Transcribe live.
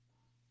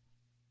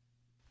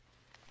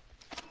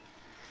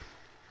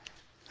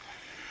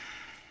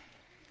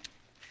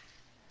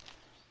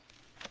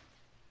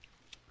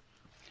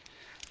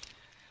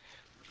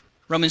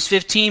Romans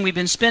 15, we've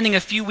been spending a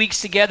few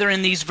weeks together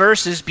in these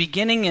verses,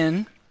 beginning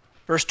in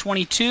verse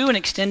 22 and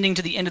extending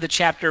to the end of the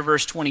chapter,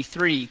 verse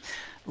 23.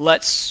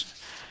 Let's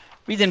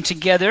read them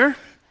together,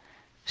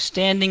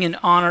 standing in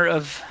honor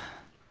of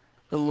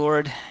the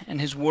Lord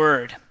and his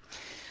word.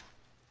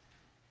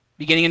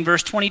 Beginning in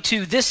verse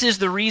 22, "This is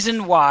the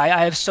reason why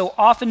I have so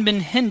often been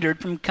hindered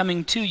from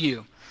coming to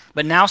you.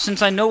 But now,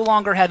 since I no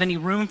longer have any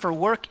room for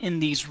work in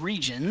these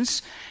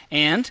regions,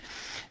 and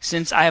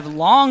since I have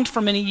longed for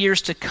many years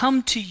to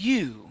come to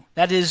you,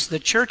 that is, the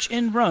church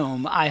in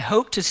Rome, I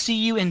hope to see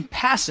you in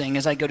passing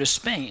as I go to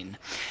Spain,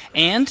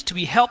 and to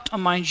be helped on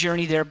my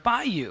journey there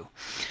by you,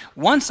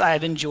 once I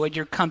have enjoyed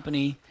your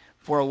company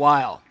for a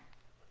while.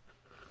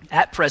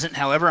 At present,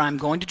 however, I am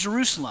going to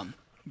Jerusalem,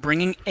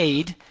 bringing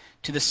aid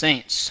to the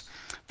saints.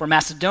 For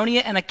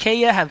Macedonia and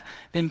Achaia have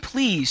been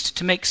pleased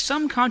to make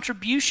some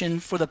contribution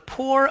for the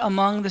poor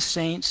among the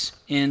saints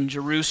in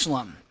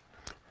Jerusalem.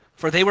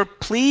 For they were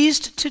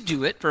pleased to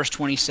do it," verse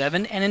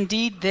 27, "and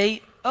indeed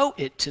they owe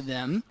it to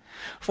them.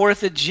 For if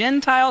the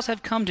Gentiles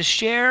have come to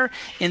share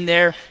in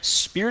their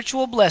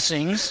spiritual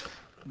blessings,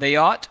 they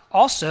ought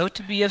also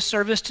to be of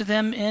service to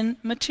them in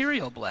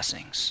material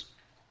blessings.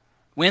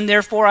 When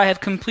therefore I have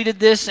completed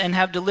this and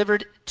have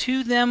delivered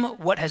to them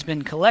what has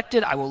been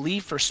collected, I will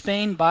leave for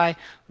Spain by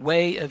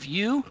way of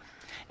you.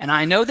 And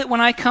I know that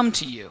when I come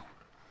to you,"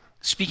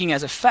 speaking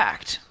as a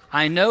fact,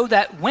 "I know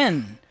that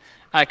when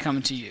I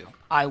come to you,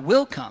 I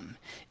will come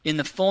in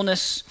the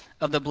fullness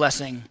of the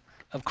blessing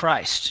of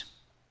Christ."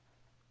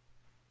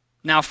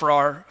 Now for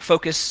our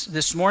focus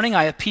this morning,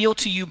 I appeal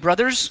to you,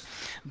 brothers,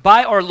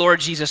 by our Lord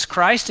Jesus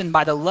Christ and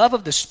by the love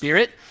of the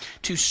Spirit,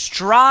 to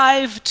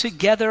strive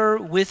together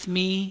with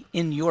me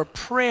in your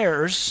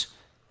prayers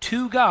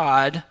to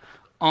God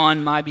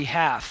on my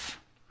behalf.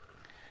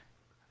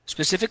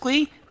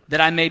 Specifically, that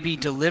I may be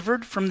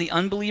delivered from the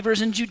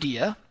unbelievers in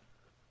Judea,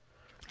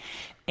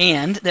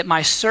 and that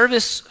my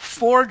service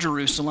for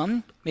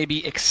Jerusalem may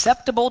be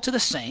acceptable to the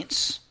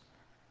saints,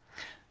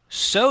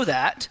 so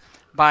that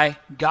by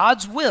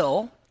God's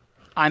will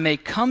I may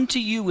come to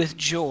you with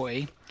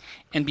joy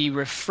and be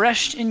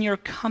refreshed in your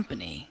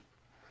company.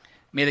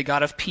 May the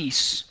God of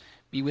peace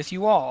be with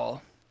you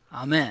all.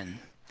 Amen.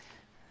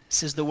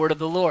 This is the word of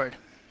the Lord.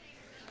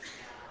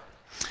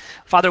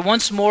 Father,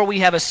 once more we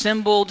have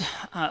assembled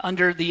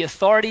under the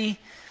authority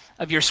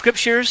of your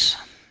scriptures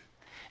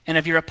and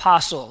of your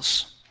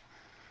apostles.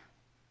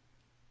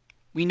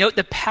 We note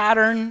the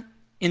pattern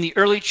in the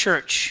early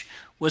church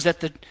was that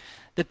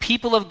the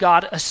people of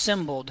God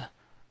assembled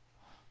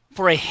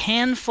for a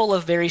handful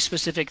of very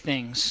specific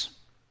things.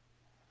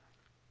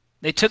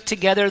 They took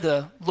together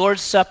the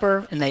Lord's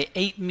Supper and they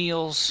ate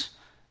meals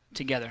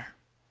together.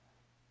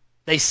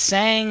 They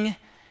sang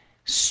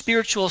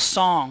spiritual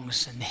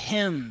songs and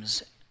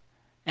hymns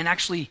and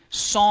actually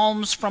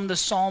psalms from the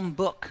psalm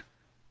book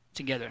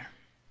together.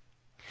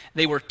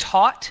 They were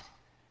taught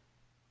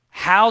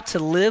how to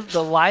live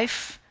the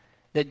life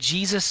that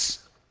Jesus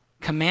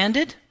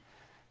commanded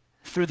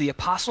through the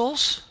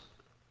apostles,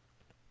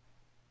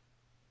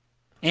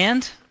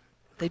 and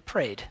they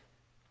prayed.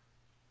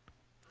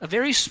 A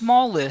very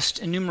small list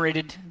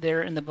enumerated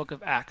there in the book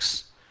of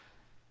Acts.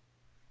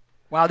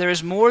 While there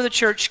is more the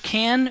church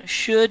can,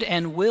 should,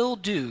 and will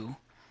do,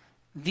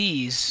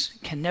 these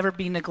can never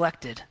be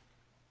neglected.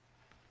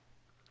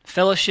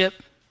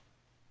 Fellowship,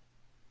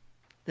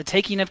 the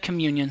taking of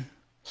communion,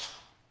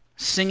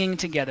 singing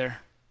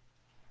together,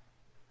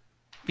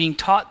 being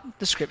taught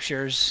the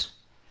scriptures,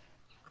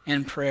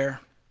 and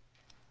prayer.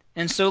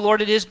 And so,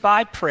 Lord, it is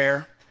by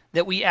prayer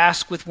that we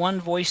ask with one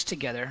voice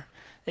together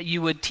that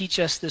you would teach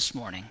us this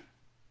morning.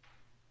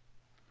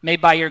 May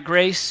by your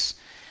grace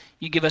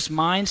you give us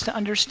minds to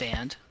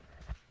understand,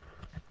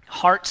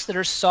 hearts that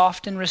are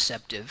soft and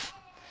receptive,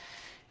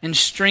 and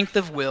strength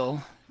of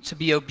will to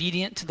be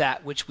obedient to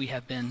that which we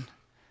have been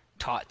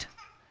taught.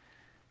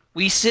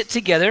 We sit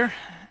together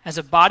as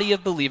a body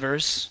of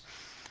believers,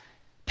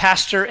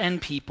 pastor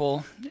and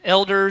people,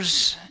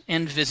 elders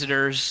and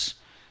visitors,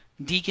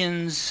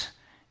 deacons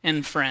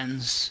and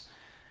friends.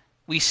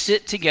 We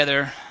sit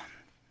together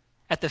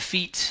at the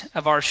feet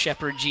of our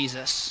shepherd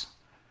Jesus.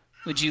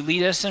 Would you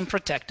lead us and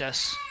protect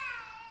us,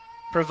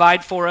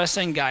 provide for us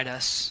and guide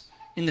us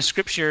in the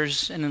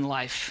scriptures and in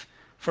life.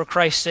 For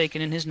Christ's sake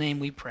and in his name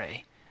we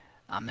pray.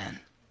 Amen.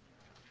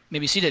 You may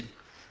be seated.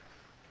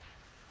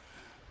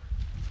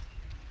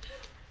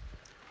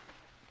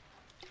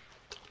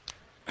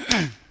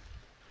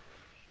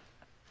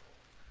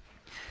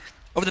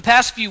 Over the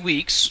past few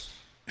weeks,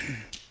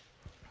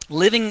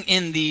 living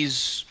in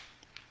these,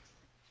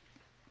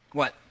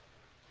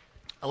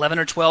 11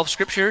 or 12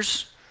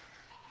 scriptures,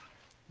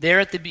 there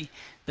at the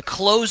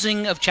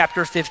closing of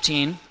chapter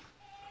 15,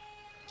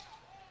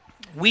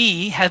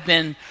 we have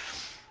been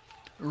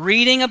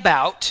reading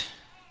about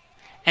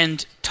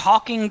and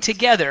talking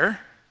together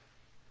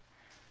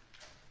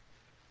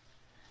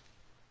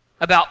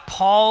about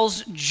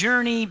Paul's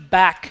journey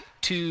back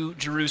to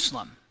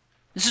Jerusalem.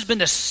 This has been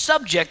the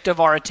subject of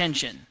our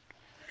attention.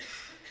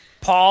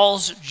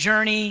 Paul's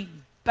journey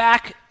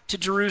back to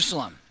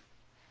Jerusalem.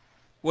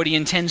 what he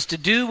intends to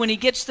do when he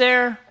gets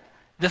there,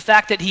 the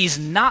fact that he's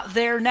not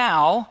there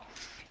now,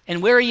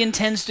 and where he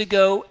intends to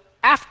go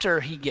after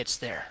he gets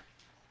there.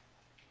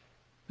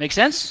 Make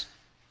sense?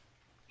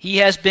 He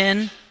has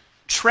been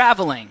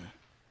traveling,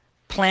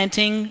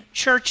 planting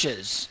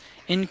churches,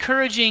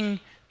 encouraging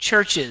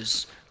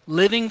churches,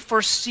 living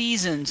for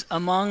seasons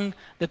among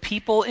the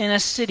people in a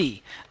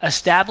city,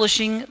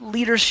 establishing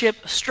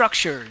leadership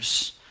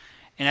structures.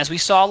 And as we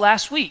saw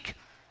last week,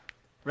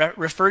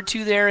 referred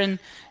to there in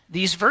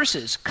these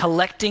verses,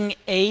 collecting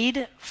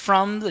aid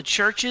from the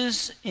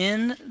churches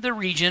in the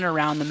region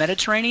around the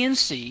Mediterranean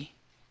Sea,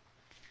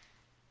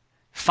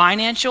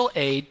 financial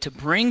aid to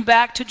bring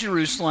back to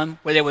Jerusalem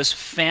where there was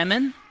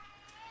famine,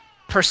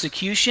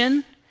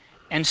 persecution,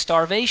 and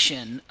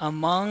starvation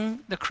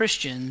among the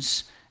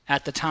Christians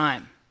at the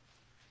time.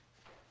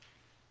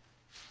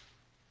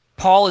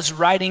 Paul is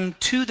writing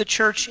to the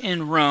church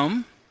in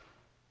Rome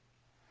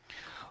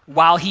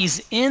while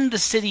he's in the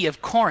city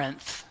of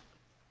Corinth,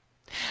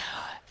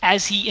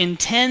 as he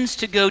intends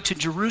to go to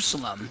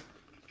Jerusalem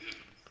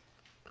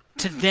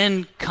to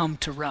then come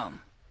to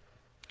Rome.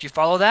 Do you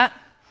follow that?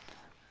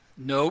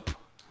 Nope.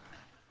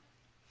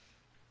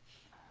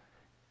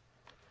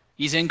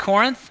 He's in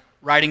Corinth,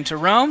 writing to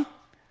Rome,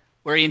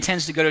 where he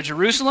intends to go to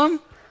Jerusalem,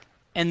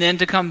 and then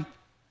to come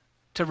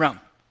to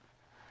Rome.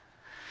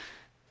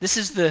 This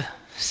is the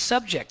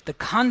subject, the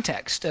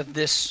context of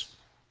this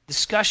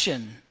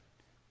discussion.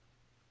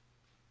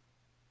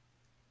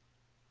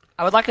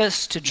 I would like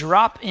us to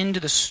drop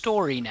into the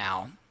story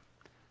now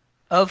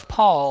of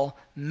Paul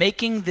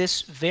making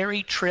this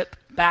very trip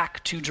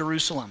back to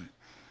Jerusalem,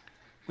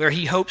 where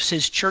he hopes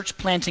his church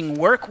planting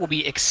work will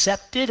be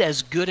accepted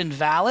as good and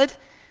valid,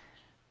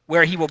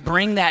 where he will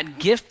bring that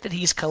gift that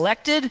he's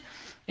collected,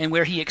 and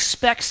where he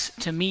expects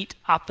to meet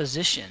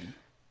opposition.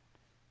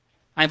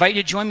 I invite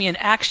you to join me in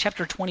Acts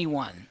chapter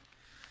 21.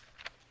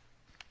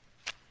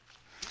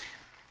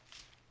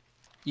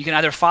 You can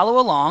either follow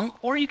along,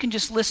 or you can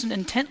just listen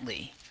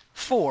intently,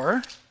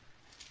 for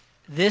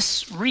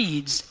this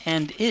reads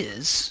and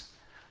is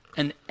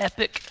an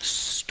epic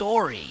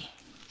story.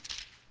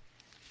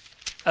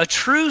 A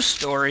true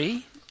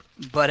story,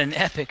 but an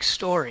epic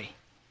story.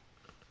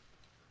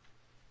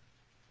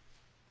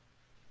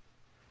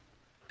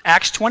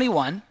 Acts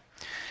 21,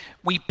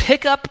 we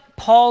pick up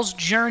Paul's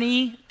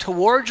journey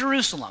toward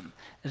Jerusalem,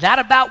 that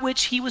about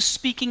which he was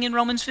speaking in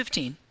Romans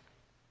 15.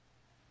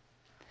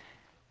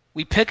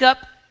 We pick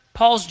up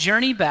Paul's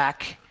journey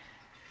back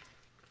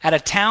at a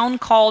town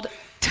called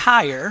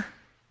Tyre,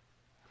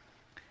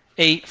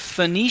 a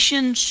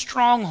Phoenician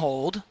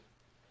stronghold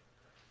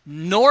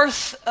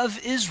north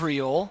of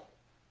Israel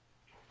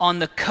on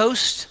the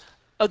coast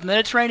of the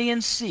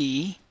Mediterranean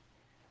Sea,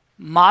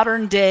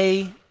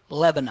 modern-day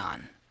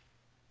Lebanon.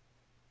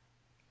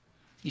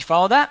 You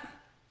follow that?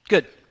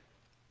 Good.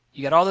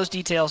 You got all those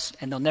details,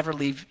 and they'll never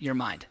leave your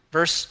mind.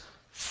 Verse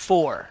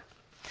 4.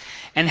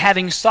 And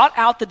having sought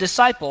out the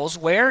disciples,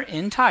 where?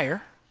 In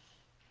Tyre,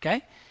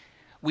 okay?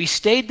 We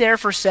stayed there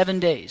for 7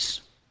 days.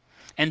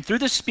 And through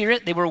the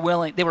Spirit, they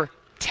were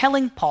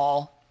telling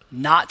Paul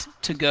not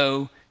to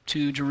go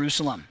to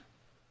Jerusalem.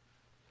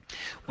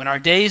 When our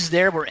days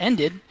there were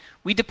ended,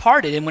 we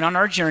departed and went on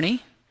our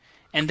journey,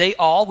 and they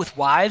all, with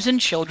wives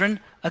and children,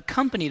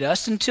 accompanied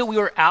us until we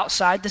were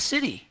outside the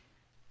city.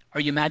 Are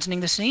you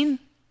imagining the scene?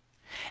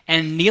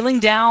 And kneeling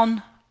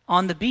down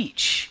on the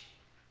beach,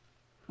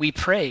 we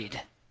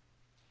prayed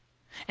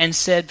and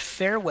said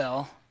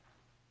farewell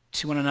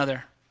to one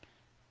another.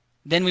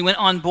 Then we went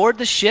on board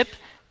the ship,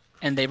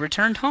 and they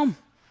returned home.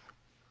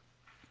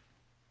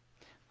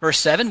 Verse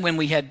 7, when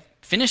we had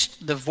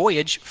finished the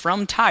voyage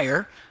from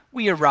Tyre,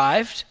 we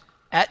arrived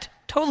at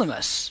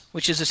Ptolemais,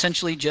 which is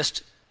essentially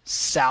just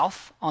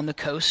south on the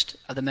coast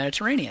of the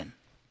Mediterranean.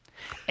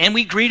 And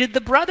we greeted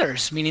the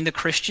brothers, meaning the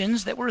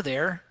Christians that were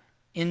there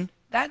in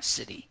that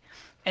city,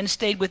 and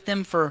stayed with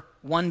them for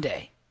 1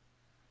 day.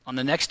 On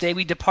the next day,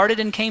 we departed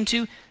and came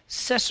to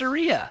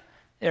Caesarea.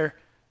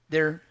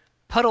 They're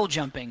puddle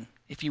jumping,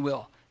 if you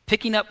will,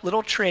 picking up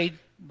little trade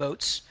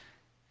boats,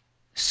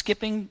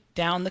 skipping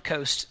down the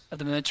coast of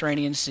the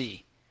Mediterranean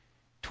Sea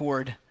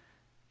toward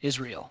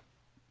Israel.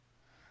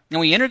 And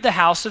we entered the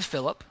house of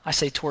Philip. I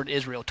say toward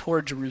Israel,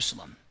 toward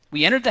Jerusalem.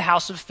 We entered the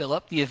house of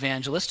Philip, the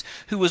evangelist,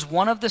 who was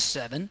one of the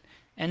 7,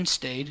 and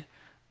stayed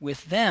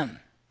with them.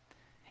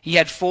 He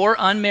had 4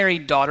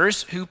 unmarried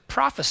daughters who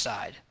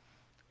prophesied.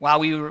 While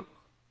we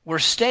were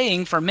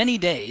staying for many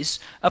days,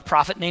 a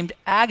prophet named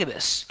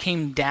Agabus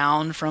came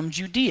down from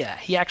Judea.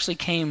 He actually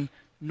came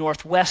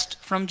northwest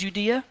from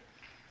Judea.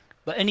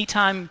 But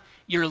anytime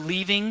you're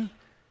leaving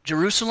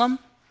Jerusalem,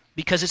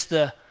 because it's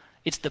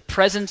the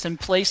presence and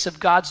place of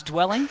God's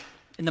dwelling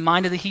in the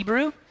mind of the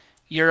Hebrew,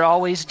 you're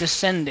always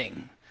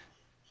descending.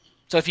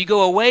 So if you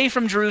go away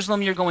from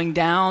Jerusalem, you're going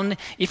down.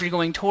 If you're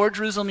going toward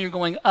Jerusalem, you're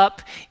going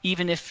up,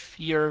 even if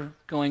you're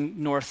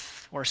going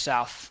north or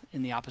south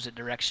in the opposite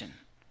direction.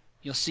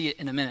 You'll see it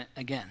in a minute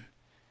again.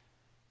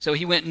 So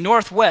he went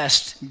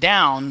northwest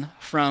down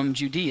from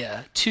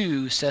Judea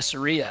to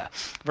Caesarea.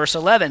 Verse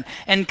 11,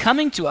 and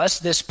coming to us,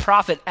 this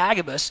prophet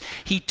Agabus,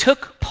 he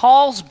took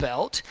Paul's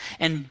belt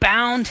and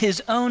bound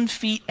his own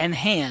feet and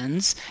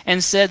hands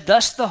and said,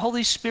 thus the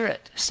Holy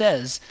Spirit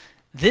says,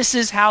 this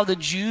is how the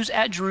Jews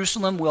at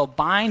Jerusalem will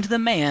bind the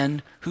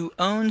man who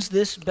owns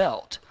this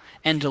belt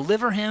and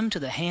deliver him to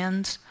the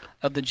hands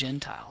of the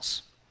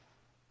Gentiles.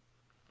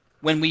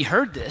 When we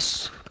heard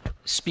this,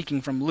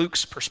 speaking from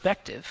Luke's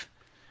perspective,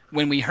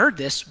 when we heard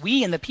this,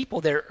 we and the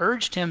people there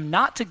urged him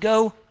not to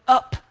go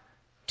up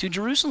to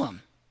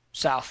Jerusalem,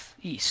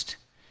 southeast.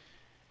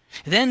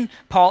 Then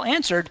Paul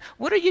answered,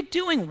 what are you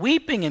doing,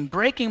 weeping and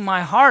breaking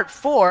my heart?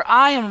 For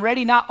I am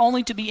ready not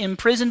only to be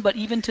imprisoned, but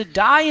even to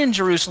die in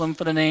Jerusalem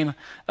for the name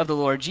of the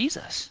Lord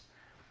Jesus.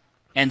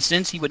 And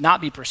since he would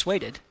not be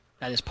persuaded,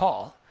 that is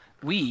Paul,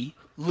 we,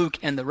 Luke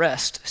and the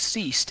rest,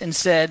 ceased and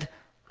said,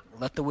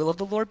 let the will of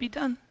the Lord be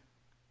done.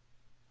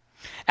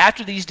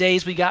 After these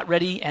days we got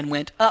ready and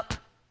went up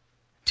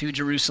to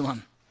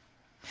Jerusalem.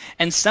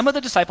 And some of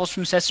the disciples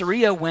from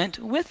Caesarea went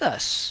with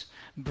us,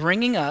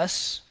 bringing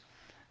us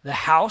to the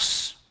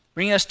house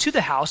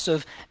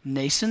of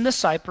Mnason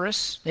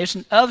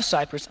of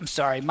Cyprus. I'm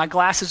sorry, my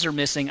glasses are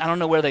missing. I don't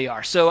know where they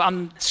are, so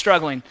I'm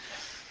struggling.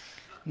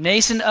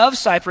 Mnason of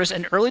Cyprus,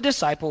 an early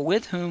disciple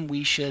with whom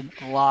we should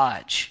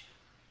lodge.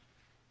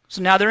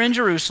 So now they're in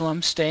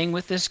Jerusalem, staying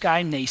with this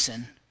guy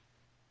Mnason.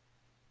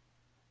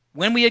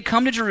 When we had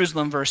come to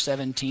Jerusalem, verse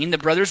 17, the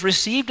brothers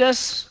received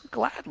us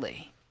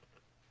gladly.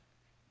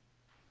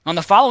 On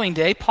the following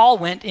day, Paul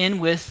went in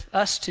with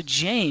us to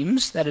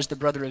James, that is the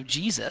brother of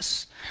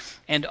Jesus,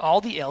 and all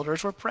the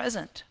elders were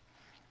present.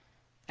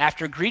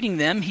 After greeting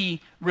them,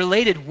 he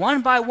related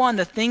one by one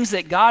the things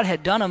that God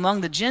had done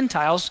among the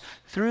Gentiles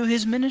through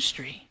his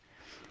ministry.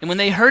 And when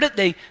they heard it,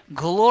 they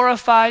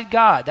glorified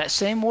God. That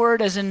same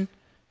word as in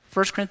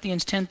 1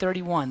 Corinthians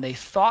 10:31. They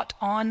thought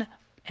on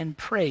and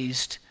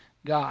praised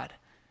God.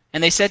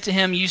 And they said to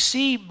him, you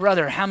see,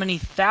 brother, how many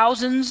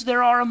thousands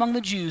there are among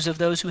the Jews of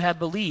those who have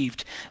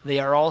believed. They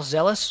are all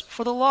zealous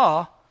for the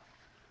law,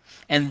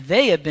 and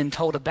they have been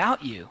told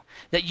about you,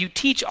 that you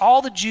teach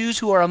all the Jews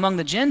who are among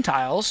the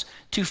Gentiles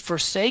to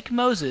forsake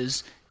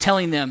Moses,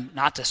 telling them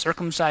not to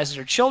circumcise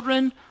their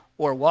children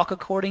or walk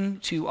according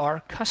to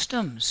our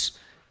customs.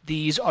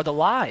 These are the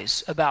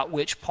lies about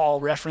which Paul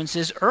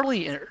references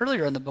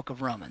earlier in the book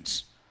of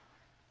Romans.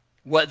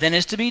 What then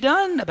is to be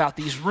done about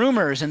these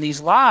rumors and these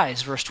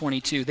lies? Verse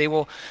 22, they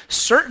will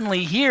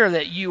certainly hear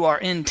that you are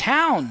in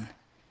town.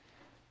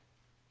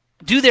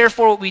 Do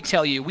therefore what we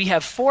tell you. We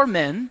have 4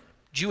 men,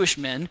 Jewish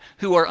men,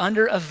 who are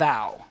under a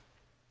vow.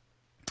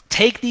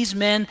 Take these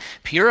men,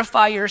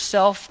 purify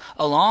yourself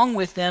along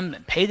with them,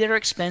 and pay their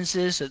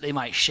expenses so that they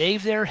might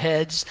shave their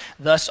heads.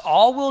 Thus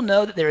all will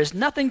know that there is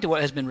nothing to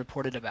what has been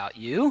reported about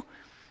you,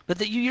 but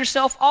that you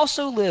yourself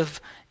also live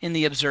in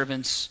the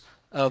observance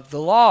of the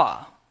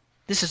law.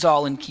 This is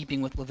all in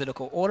keeping with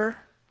Levitical order.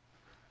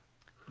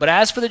 But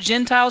as for the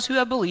Gentiles who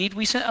have believed,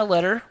 we sent a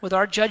letter with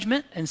our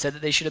judgment and said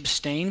that they should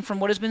abstain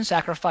from what has been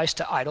sacrificed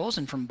to idols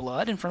and from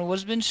blood and from what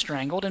has been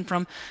strangled and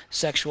from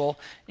sexual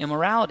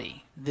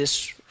immorality.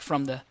 This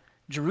from the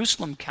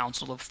Jerusalem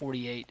Council of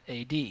 48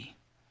 AD.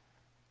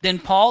 Then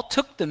Paul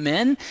took the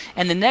men,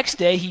 and the next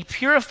day he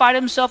purified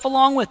himself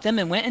along with them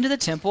and went into the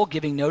temple,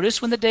 giving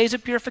notice when the days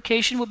of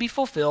purification would be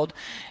fulfilled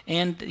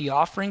and the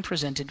offering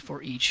presented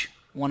for each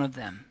one of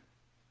them.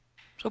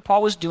 So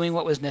Paul was doing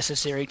what was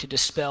necessary to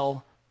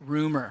dispel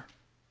rumor.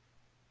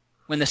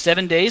 When the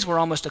 7 days were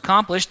almost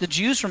accomplished, the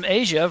Jews from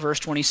Asia, verse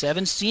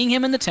 27, seeing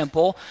him in the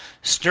temple,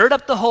 stirred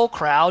up the whole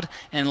crowd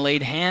and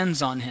laid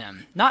hands on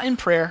him, not in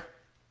prayer,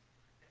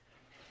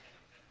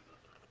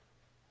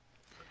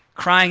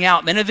 crying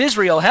out, men of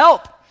Israel,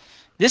 help!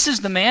 This is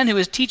the man who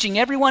is teaching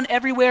everyone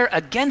everywhere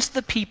against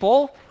the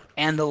people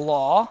and the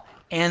law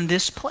and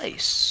this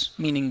place,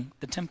 meaning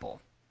the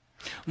temple.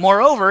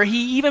 Moreover,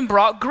 he even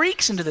brought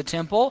Greeks into the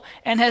temple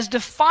and has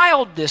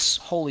defiled this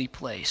holy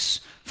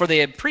place. For they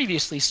had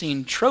previously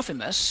seen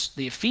Trophimus,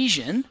 the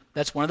Ephesian,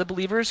 that's one of the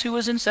believers who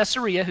was in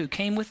Caesarea, who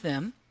came with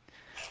them,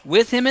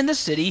 with him in the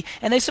city,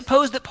 and they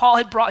supposed that Paul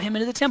had brought him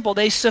into the temple.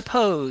 They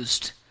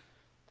supposed.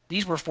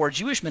 These were 4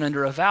 Jewish men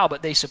under a vow,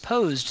 but they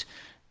supposed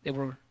they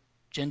were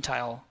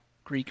Gentile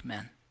Greek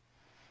men.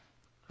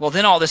 Well,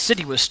 then all the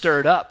city was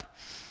stirred up.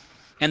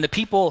 And the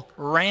people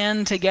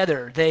ran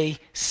together. They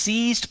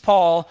seized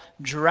Paul,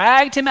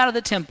 dragged him out of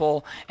the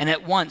temple, and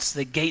at once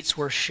the gates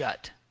were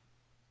shut.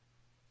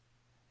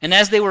 And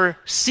as they were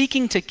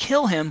seeking to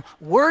kill him,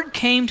 word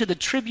came to the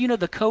tribune of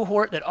the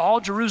cohort that all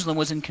Jerusalem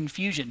was in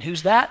confusion.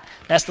 Who's that?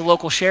 That's the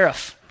local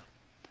sheriff.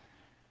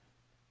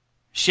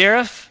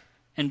 Sheriff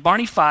and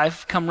Barney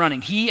Fife come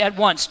running. He at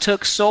once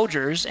took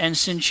soldiers and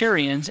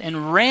centurions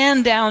and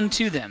ran down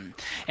to them.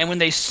 And when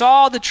they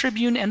saw the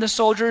tribune and the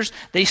soldiers,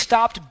 they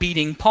stopped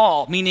beating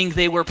Paul, meaning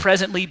they were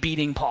presently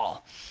beating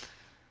Paul.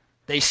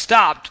 They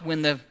stopped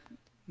when the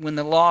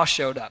law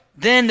showed up.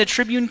 Then the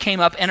tribune came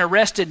up and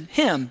arrested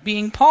him,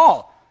 being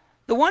Paul,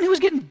 the one who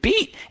was getting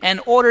beat, and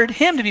ordered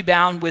him to be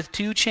bound with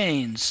 2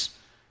 chains.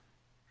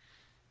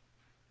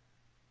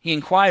 He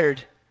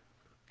inquired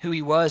who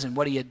he was and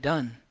what he had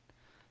done.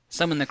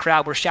 Some in the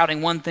crowd were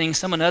shouting one thing,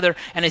 some another,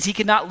 and as he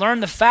could not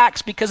learn the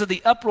facts because of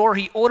the uproar,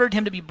 he ordered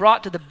him to be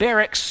brought to the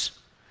barracks.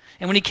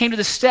 And when he came to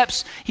the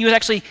steps, he was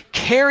actually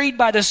carried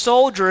by the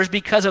soldiers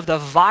because of the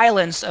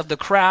violence of the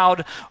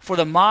crowd, for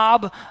the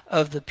mob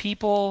of the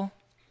people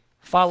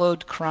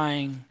followed,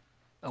 crying,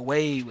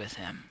 "Away with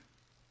him."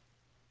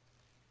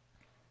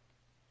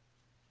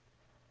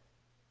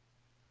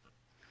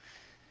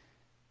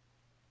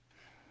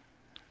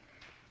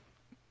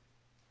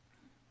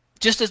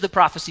 Just as the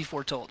prophecy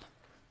foretold,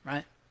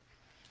 right?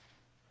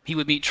 He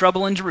would meet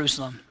trouble in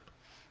Jerusalem.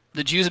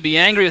 The Jews would be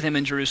angry with him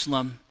in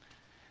Jerusalem.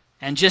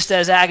 And just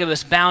as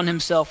Agabus bound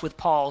himself with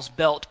Paul's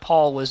belt,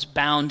 Paul was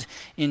bound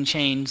in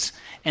chains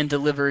and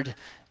delivered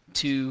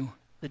to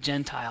the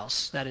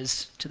Gentiles, that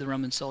is, to the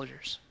Roman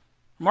soldiers.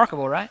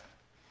 Remarkable, right?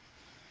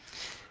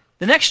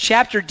 The next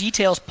chapter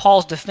details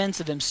Paul's defense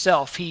of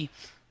himself. He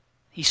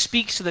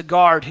speaks to the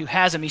guard who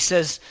has him. He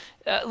says,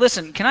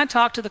 listen, can I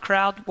talk to the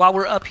crowd while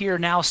we're up here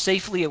now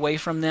safely away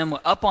from them?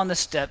 Up on the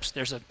steps,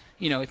 there's a,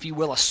 if you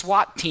will, a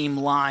SWAT team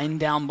line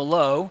down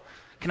below.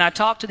 Can I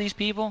talk to these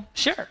people?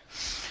 Sure.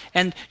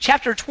 And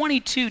chapter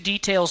 22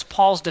 details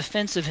Paul's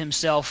defense of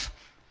himself,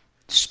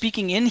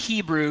 speaking in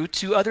Hebrew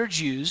to other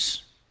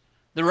Jews.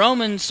 The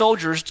Roman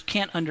soldiers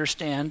can't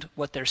understand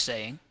what they're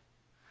saying.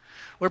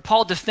 Where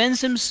Paul defends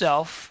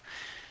himself,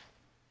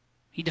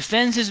 he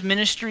defends his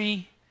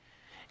ministry,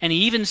 and he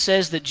even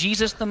says that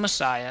Jesus the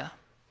Messiah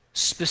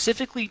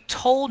specifically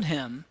told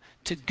him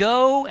to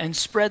go and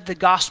spread the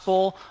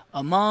gospel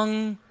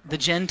among the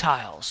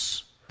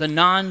Gentiles, the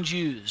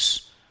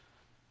non-Jews.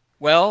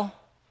 Well,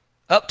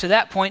 up to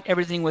that point,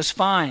 everything was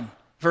fine.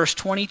 Verse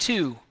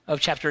 22 of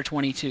chapter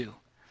 22.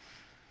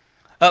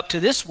 Up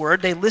to this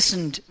word, they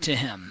listened to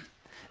him.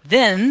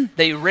 Then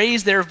they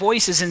raised their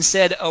voices and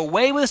said,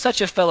 "Away with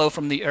such a fellow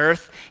from the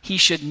earth. He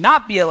should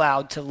not be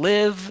allowed to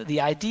live."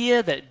 The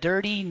idea that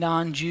dirty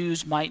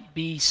non-Jews might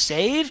be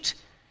saved,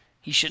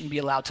 he shouldn't be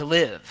allowed to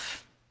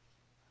live.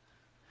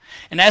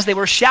 And as they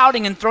were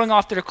shouting and throwing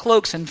off their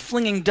cloaks and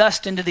flinging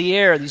dust into the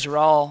air, these are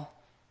all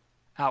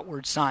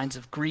outward signs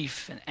of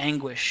grief and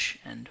anguish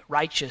and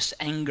righteous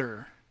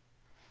anger.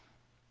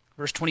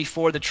 Verse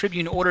 24, the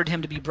tribune ordered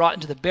him to be brought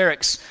into the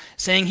barracks,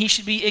 saying he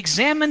should be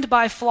examined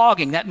by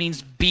flogging. That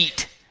means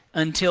beat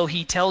until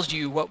he tells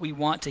you what we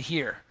want to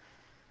hear,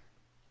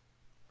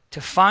 to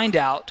find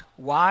out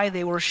why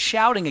they were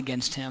shouting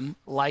against him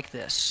like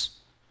this.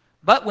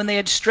 But when they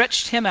had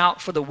stretched him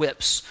out for the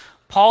whips,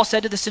 Paul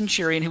said to the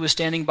centurion who was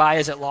standing by,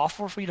 "Is it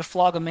lawful for you to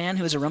flog a man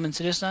who is a Roman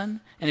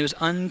citizen and who is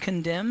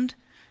uncondemned?"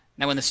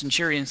 Now when the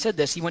centurion said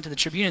this, he went to the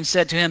tribune and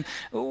said to him,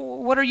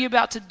 "What are you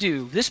about to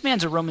do? This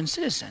man's a Roman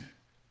citizen."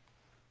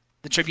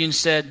 The tribune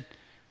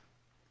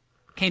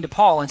came to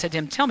Paul and said to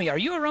him, "Tell me, are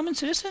you a Roman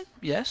citizen?"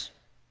 "Yes."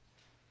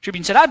 The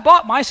tribune said, "I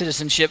bought my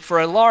citizenship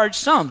for a large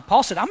sum."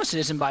 Paul said, "I'm a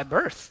citizen by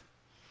birth."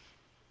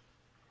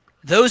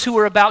 Those who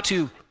were about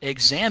to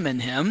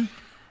examine him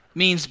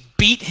means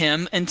beat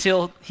him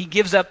until he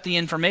gives up the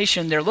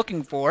information they're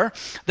looking for.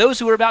 Those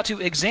who were about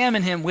to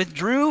examine him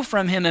withdrew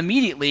from him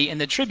immediately,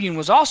 and the tribune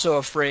was also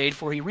afraid,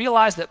 for he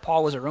realized that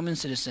Paul was a Roman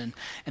citizen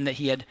and that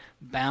he had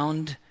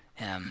bound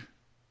him.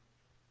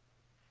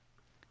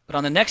 But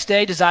on the next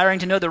day, desiring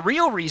to know the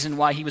real reason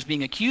why he was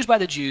being accused by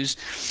the Jews,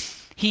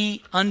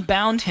 he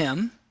unbound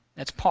him,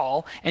 that's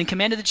Paul, and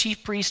commanded the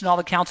chief priests and all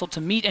the council to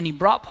meet, and he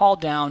brought Paul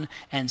down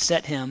and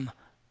set him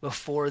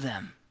before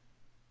them.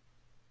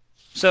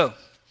 So,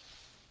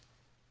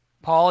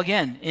 Paul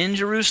again, in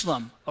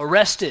Jerusalem,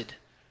 arrested.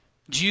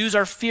 Jews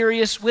are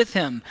furious with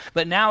him,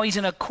 but now he's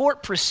in a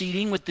court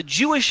proceeding with the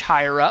Jewish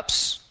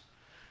higher-ups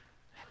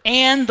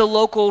and the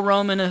local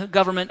Roman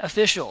government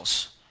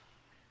officials.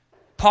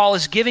 Paul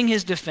is giving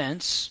his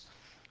defense,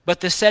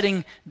 but the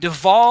setting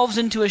devolves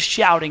into a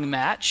shouting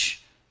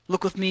match.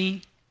 Look with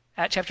me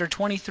at chapter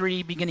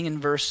 23, beginning in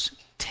verse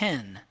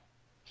 10.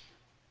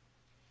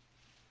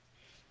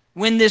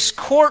 When this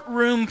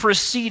courtroom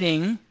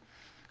proceeding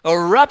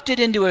erupted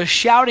into a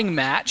shouting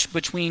match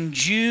between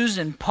Jews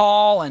and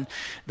Paul and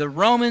the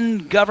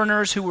Roman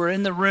governors who were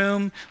in the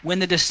room, when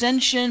the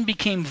dissension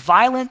became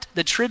violent,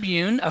 the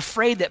tribune,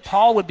 afraid that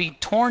Paul would be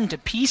torn to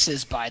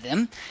pieces by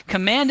them,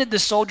 commanded the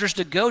soldiers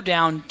to go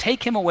down,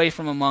 take him away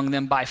from among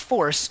them by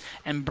force,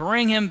 and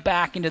bring him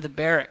back into the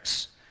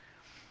barracks.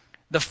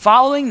 The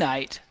following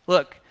night,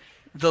 look,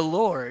 the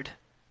Lord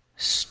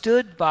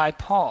stood by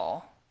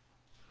Paul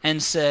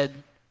and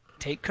said,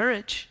 "Take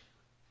courage.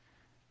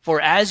 For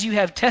as you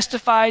have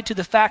testified to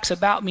the facts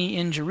about me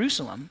in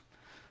Jerusalem,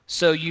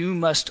 so you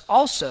must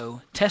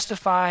also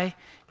testify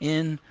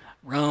in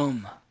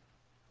Rome."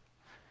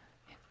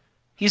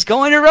 He's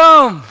going to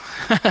Rome.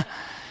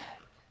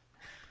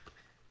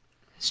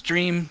 His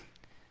dream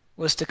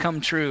was to come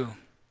true.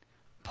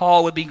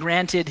 Paul would be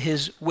granted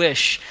his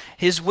wish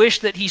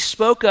that he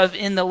spoke of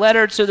in the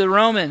letter to the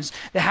Romans,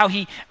 that how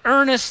he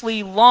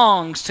earnestly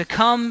longs to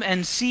come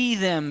and see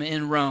them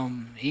in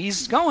Rome.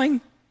 He's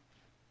going.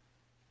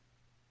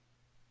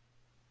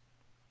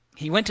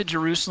 He went to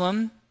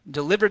Jerusalem,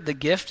 delivered the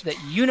gift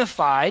that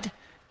unified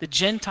the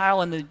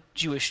Gentile and the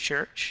Jewish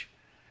church.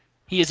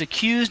 He is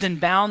accused and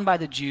bound by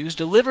the Jews,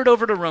 delivered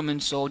over to Roman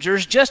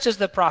soldiers, just as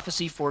the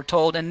prophecy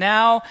foretold. And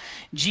now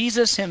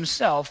Jesus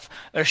himself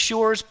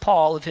assures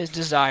Paul of his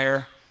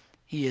desire.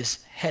 He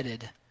is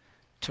headed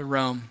to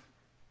Rome.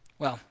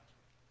 Well,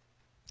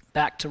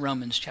 back to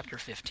Romans chapter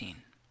 15.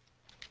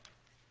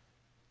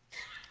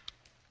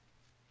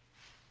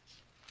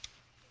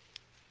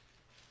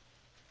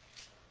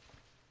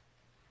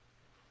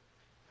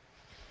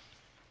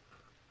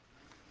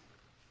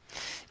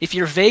 If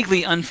you're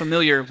vaguely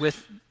unfamiliar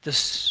with the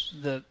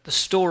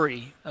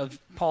story of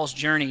Paul's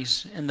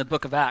journeys in the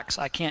book of Acts,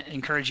 I can't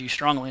encourage you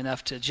strongly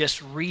enough to just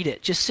read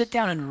it. Just sit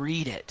down and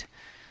read it.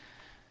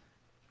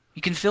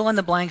 You can fill in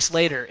the blanks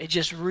later. It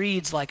just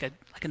reads like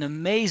an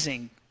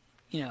amazing,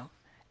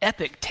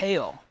 epic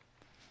tale.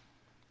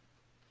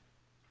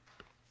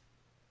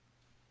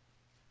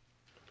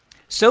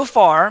 So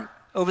far,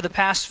 over the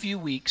past few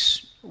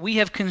weeks, we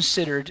have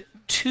considered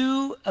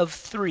 2 of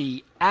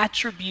 3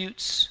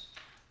 attributes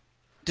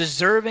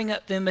deserving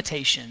of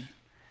imitation,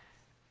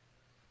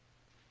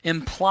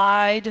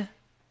 implied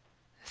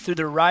through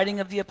the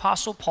writing of the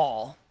Apostle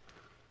Paul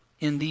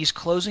in these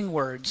closing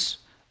words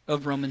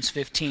of Romans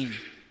 15.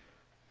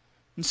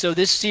 And so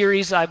this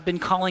series, I've been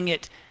calling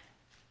it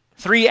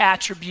 3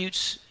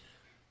 attributes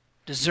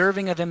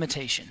deserving of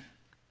imitation.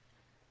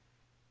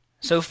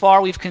 So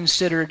far, we've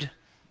considered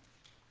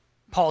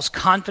Paul's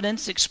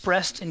confidence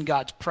expressed in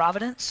God's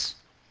providence.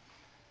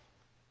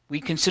 We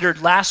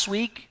considered last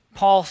week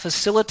Paul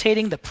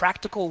facilitating the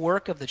practical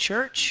work of the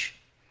church.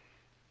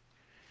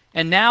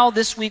 And now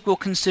this week we'll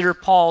consider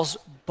Paul's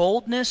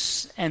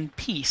boldness and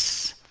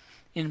peace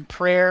in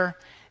prayer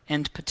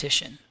and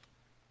petition.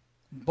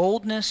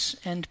 Boldness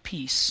and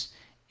peace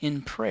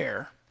in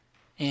prayer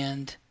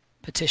and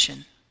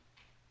petition.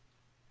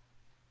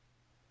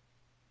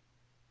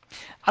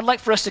 I'd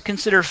like for us to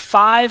consider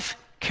 5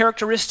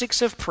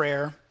 characteristics of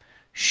prayer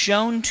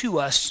shown to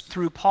us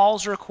through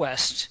Paul's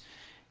request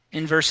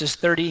in verses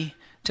 30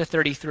 to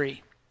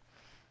 33.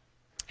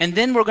 And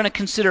then we're going to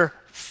consider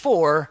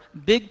 4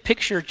 big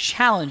picture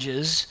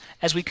challenges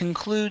as we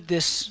conclude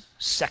this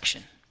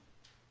section.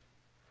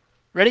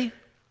 Ready?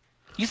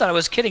 You thought I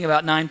was kidding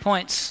about 9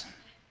 points.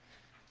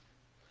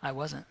 I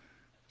wasn't.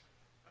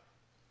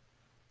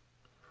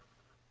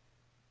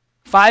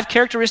 5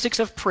 characteristics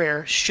of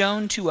prayer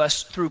shown to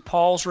us through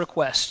Paul's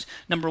request.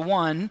 Number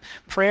 1,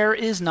 prayer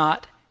is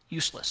not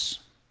useless.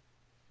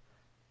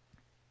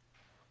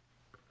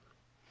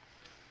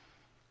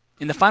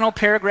 In the final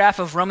paragraph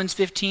of Romans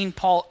 15,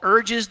 Paul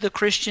urges the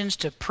Christians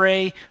to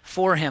pray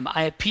for him.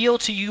 I appeal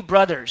to you,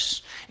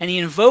 brothers. And he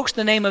invokes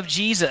the name of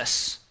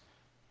Jesus.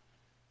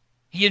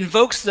 He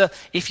invokes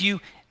if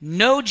you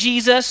know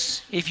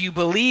Jesus, if you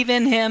believe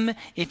in him,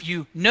 if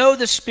you know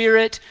the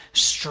Spirit,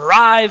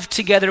 strive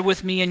together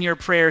with me in your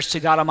prayers to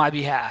God on my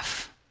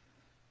behalf.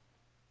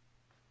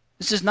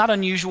 This is not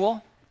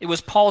unusual. It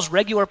was Paul's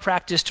regular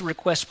practice to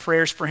request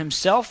prayers for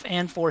himself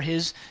and for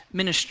his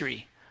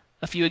ministry.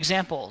 A few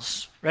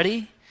examples.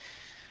 Ready?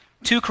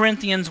 2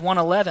 Corinthians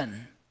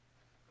 1:11.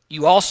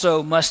 You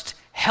also must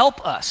help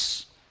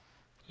us.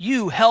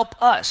 You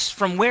help us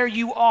from where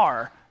you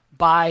are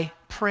by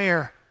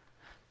prayer,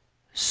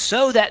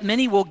 so that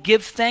many will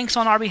give thanks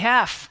on our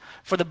behalf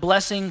for the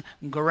blessing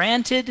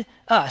granted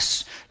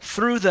us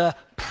through the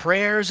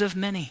prayers of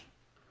many.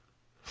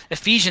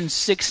 Ephesians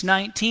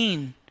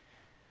 6:19.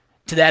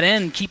 To that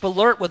end, keep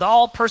alert with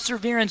all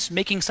perseverance,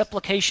 making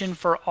supplication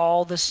for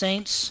all the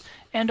saints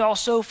and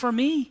also for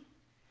me.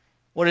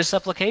 What is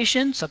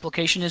supplication?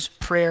 Supplication is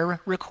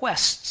prayer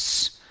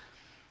requests.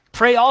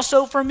 Pray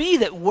also for me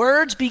that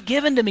words be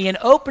given to me in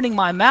opening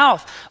my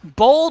mouth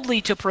boldly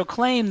to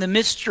proclaim the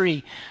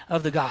mystery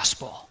of the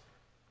gospel.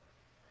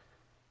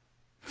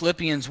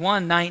 Philippians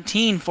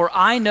 1:19, for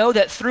I know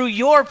that through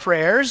your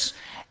prayers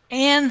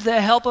and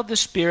the help of the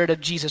Spirit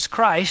of Jesus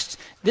Christ,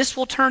 this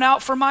will turn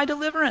out for my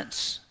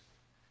deliverance.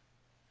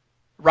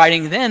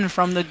 Writing then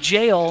from the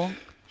jail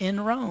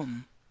in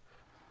Rome.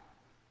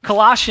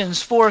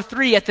 Colossians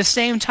 4:3, at the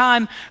same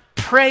time,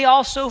 pray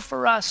also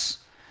for us,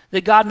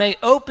 that God may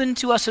open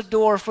to us a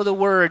door for the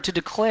word to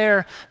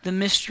declare the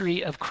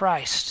mystery of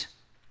Christ.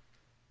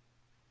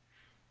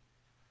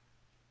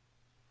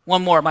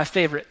 One more, my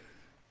favorite.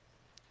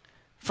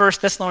 1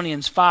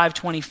 Thessalonians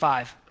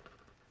 5:25.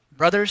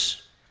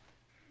 Brothers,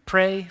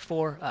 pray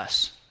for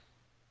us.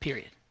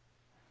 Period.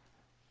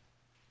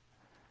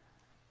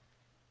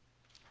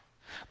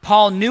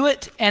 Paul knew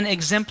it and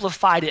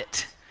exemplified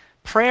it.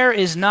 Prayer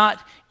is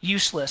not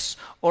useless,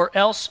 or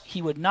else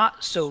he would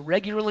not so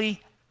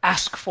regularly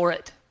ask for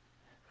it,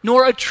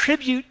 nor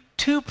attribute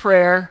to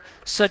prayer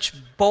such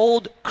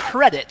bold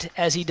credit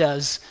as he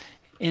does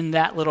in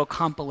that little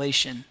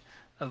compilation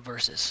of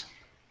verses.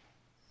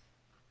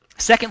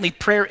 Secondly,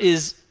 prayer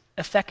is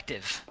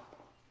effective.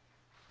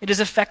 It is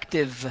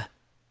effective.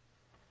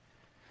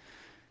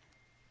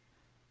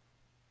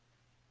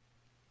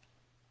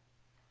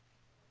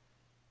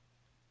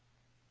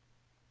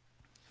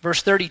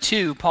 Verse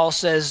 32, Paul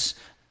says,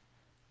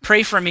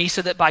 Pray for me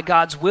so that by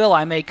God's will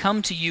I may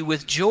come to you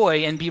with joy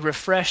and be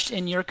refreshed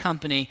in your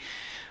company.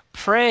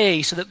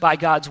 Pray so that by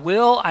God's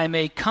will I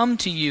may come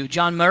to you.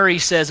 John Murray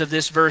says of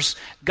this verse,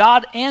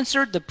 God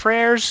answered the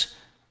prayers,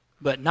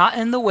 but not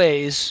in the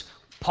ways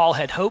Paul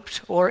had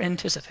hoped or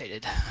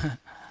anticipated.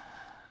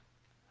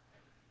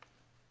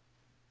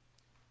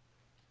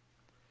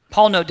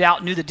 Paul no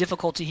doubt knew the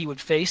difficulty he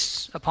would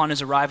face upon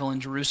his arrival in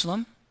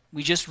Jerusalem.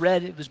 We just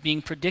read it was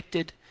being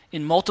predicted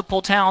in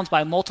multiple towns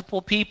by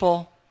multiple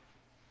people.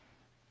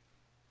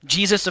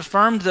 Jesus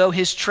affirmed, though,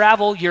 his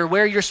travel, you're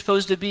where you're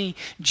supposed to be.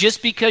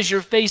 Just because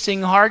you're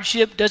facing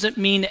hardship doesn't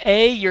mean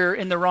A, you're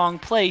in the wrong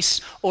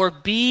place, or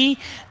B,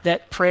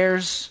 that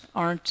prayers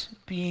aren't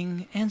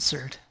being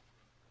answered.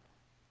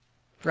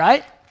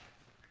 Right?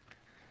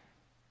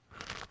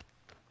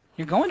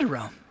 You're going to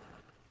Rome.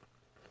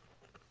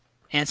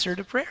 Answer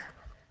to prayer.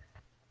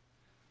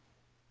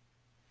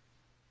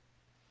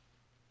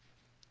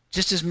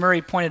 Just as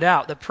Murray pointed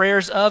out, the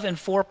prayers of and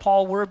for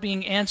Paul were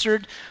being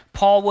answered.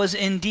 Paul was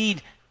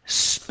indeed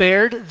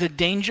spared the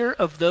danger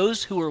of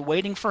those who were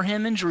waiting for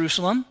him in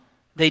Jerusalem.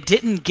 They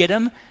didn't get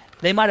him.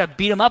 They might have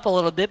beat him up a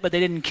little bit, but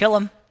they didn't kill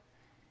him.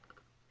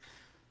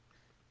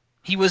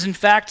 He was, in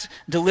fact,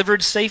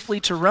 delivered safely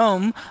to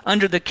Rome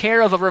under the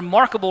care of a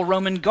remarkable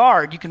Roman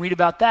guard. You can read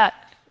about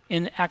that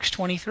in Acts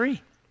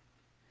 23.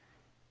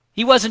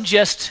 He wasn't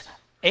just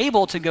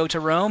able to go to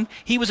Rome,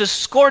 he was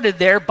escorted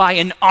there by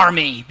an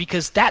army,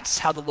 because that's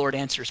how the Lord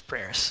answers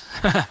prayers.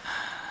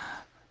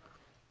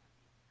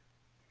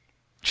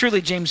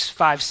 Truly, James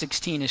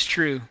 5:16 is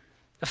true.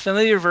 A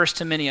familiar verse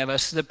to many of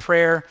us, the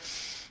prayer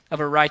of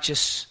a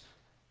righteous.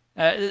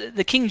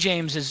 The King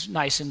James is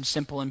nice and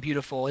simple and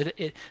beautiful.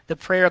 The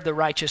prayer of the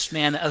righteous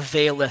man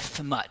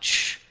availeth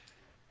much.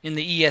 In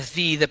the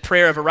ESV, the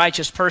prayer of a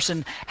righteous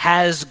person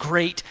has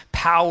great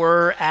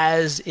power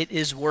as it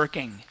is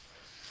working.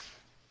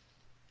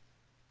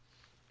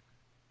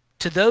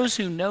 To those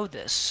who know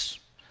this,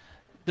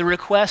 the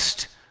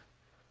request,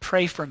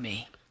 pray for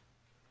me,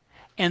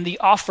 and the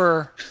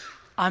offer,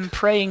 I'm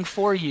praying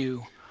for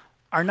you,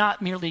 are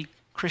not merely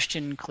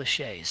Christian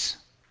cliches.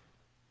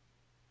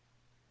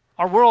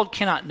 Our world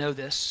cannot know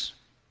this.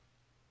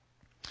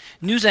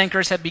 News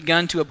anchors have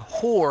begun to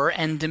abhor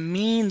and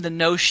demean the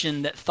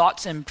notion that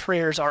thoughts and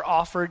prayers are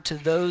offered to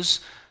those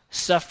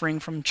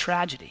suffering from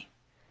tragedy.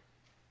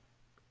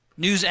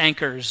 News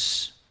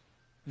anchors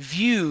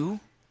view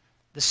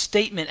the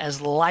statement as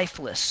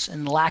lifeless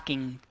and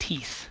lacking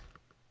teeth.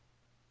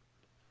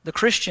 The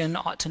Christian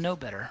ought to know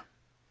better.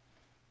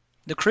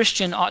 The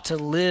Christian ought to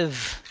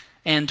live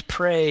and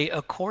pray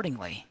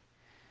accordingly,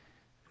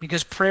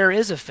 because prayer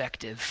is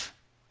effective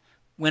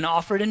when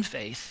offered in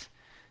faith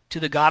to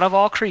the God of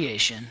all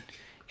creation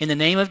in the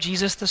name of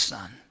Jesus the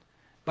Son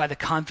by the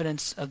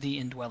confidence of the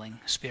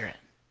indwelling Spirit.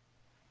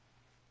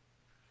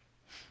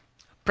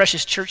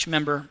 Precious church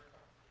member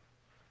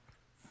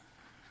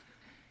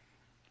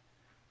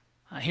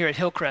here at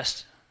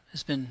Hillcrest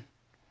has been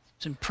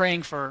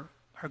praying for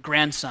her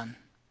grandson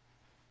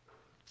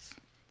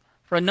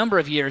for a number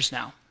of years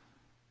now.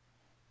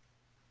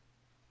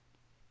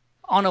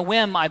 On a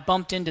whim, I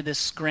bumped into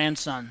this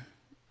grandson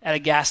at a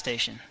gas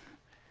station.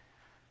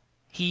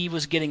 He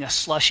was getting a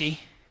slushie.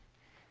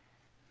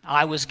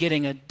 I was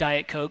getting a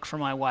Diet Coke for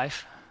my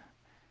wife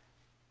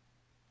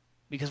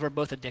because we're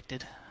both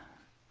addicted.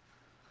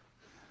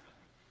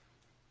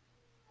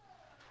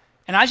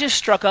 And I just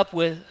struck up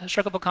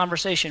a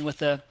conversation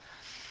with a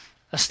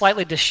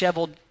slightly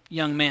disheveled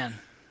young man.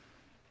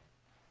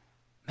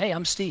 Hey,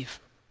 I'm Steve.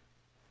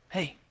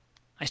 Hey,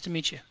 nice to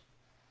meet you.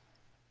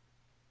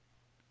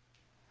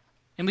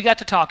 And we got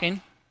to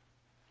talking.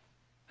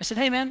 I said,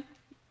 hey man,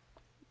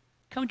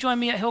 come join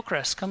me at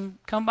Hillcrest.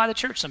 Come by the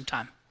church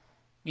sometime.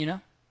 You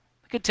know?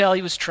 I could tell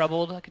he was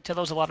troubled. I could tell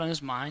there was a lot on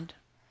his mind.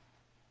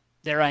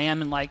 There I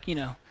am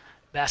in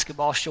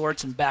basketball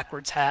shorts and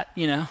backwards hat,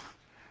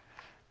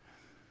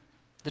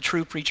 the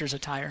true preacher's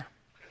attire.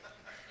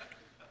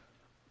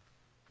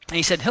 And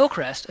he said,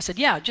 Hillcrest? I said,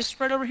 yeah, just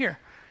right over here.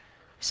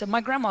 He said,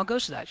 my grandma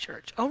goes to that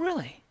church. Oh,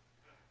 really?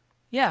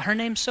 Yeah, her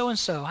name's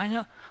so-and-so. I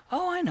know.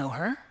 Oh, I know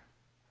her.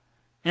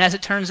 And as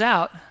it turns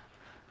out,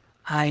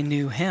 I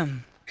knew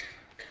him.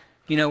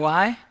 You know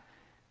why?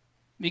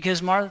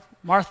 Because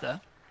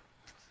Martha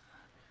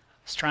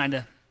was trying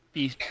to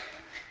be...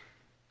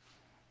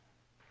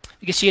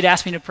 Because she had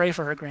asked me to pray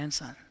for her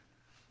grandson.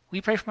 Will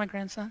you pray for my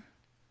grandson?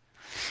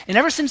 And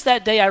ever since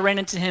that day I ran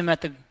into him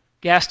at the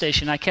gas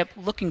station, I kept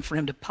looking for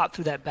him to pop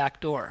through that back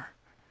door.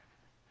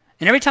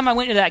 And every time I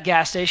went to that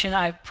gas station,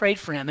 I prayed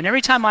for him. And every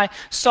time I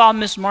saw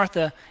Miss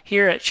Martha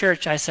here at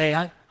church, I say,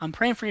 I'm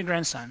praying for your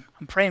grandson.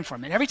 I'm praying for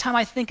him. And every time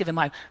I think of him,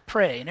 I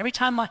pray. And every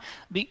time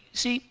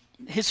see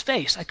his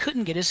face, I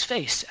couldn't get his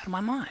face out of my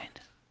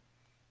mind.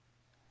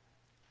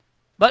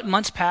 But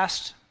months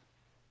passed.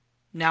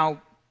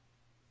 Now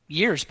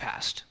years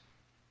passed.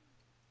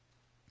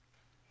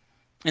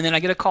 And then I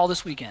get a call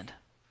this weekend.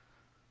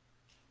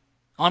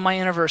 On my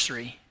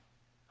anniversary,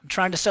 I'm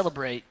trying to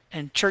celebrate,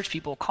 and church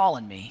people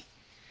calling me.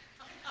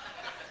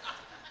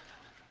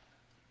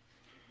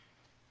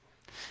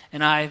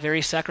 And I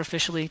very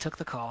sacrificially took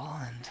the call.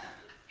 And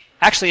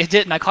actually, I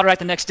didn't. I called her back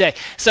the next day.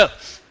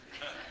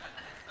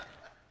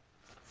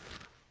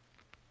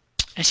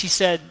 And she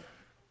said,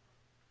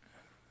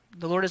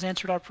 the Lord has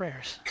answered our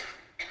prayers.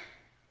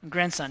 My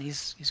grandson,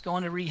 he's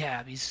going to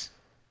rehab. He's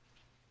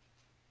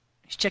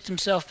checked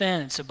himself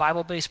in. It's a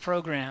Bible-based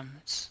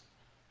program.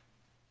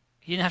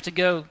 He didn't have to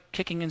go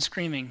kicking and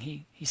screaming.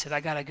 He said, I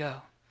got to go.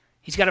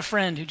 He's got a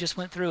friend who just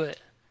went through it.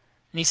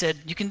 And he said,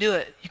 you can do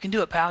it. You can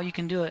do it, pal. You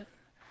can do it.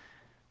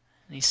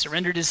 And he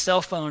surrendered his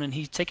cell phone, and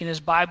he's taking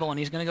his Bible, and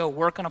he's going to go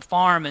work on a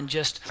farm and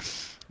just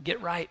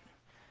get right.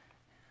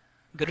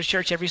 Go to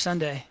church every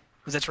Sunday,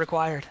 because that's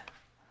required.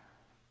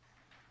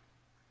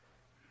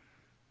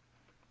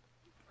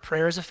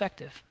 Prayer is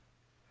effective.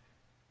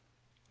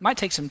 It might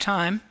take some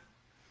time.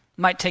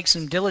 It might take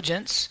some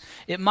diligence.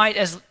 It might,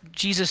 as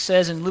Jesus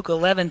says in Luke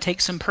 11, take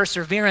some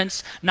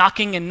perseverance,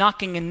 knocking and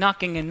knocking and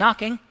knocking and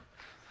knocking.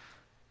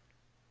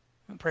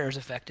 But prayer is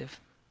effective.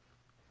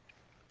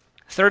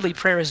 Thirdly,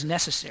 prayer is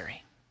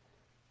necessary.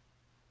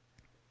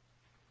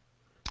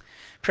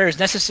 Prayer is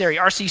necessary.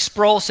 R.C.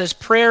 Sproul says,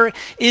 prayer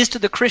is to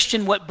the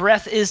Christian what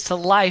breath is to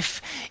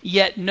life,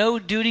 yet no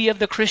duty of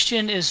the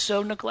Christian is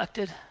so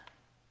neglected.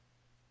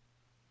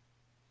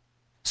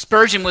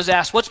 Spurgeon was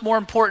asked, what's more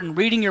important,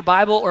 reading your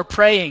Bible or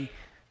praying?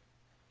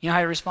 You know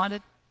how he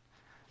responded?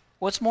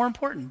 What's more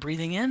important,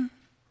 breathing in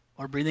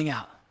or breathing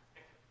out?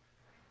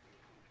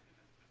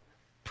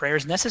 Prayer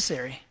is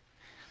necessary.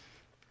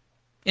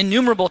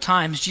 Innumerable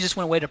times Jesus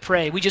went away to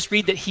pray. We just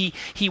read that he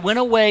went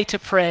away to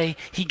pray.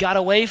 He got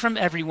away from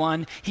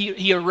everyone.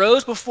 He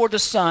arose before the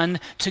sun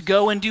to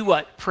go and do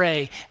what?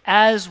 Pray,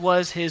 as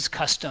was his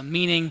custom,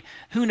 meaning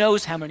who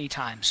knows how many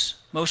times.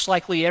 Most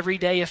likely every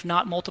day, if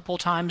not multiple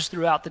times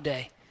throughout the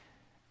day.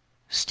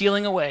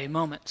 Stealing away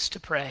moments to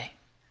pray.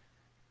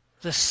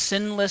 The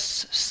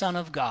sinless Son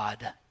of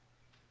God.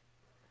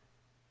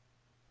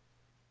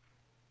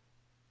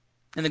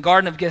 In the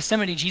Garden of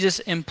Gethsemane, Jesus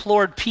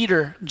implored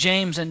Peter,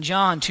 James, and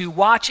John to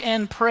watch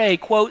and pray,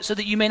 quote, so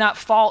that you may not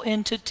fall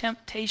into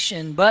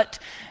temptation. But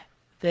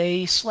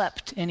they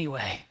slept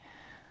anyway.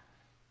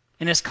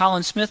 And as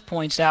Colin Smith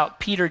points out,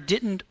 Peter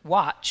didn't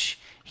watch,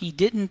 he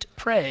didn't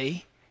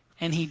pray,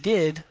 and he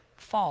did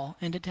fall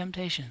into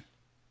temptation.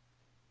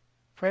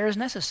 Prayer is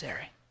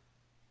necessary.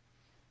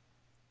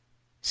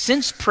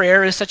 Since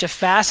prayer is such a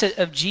facet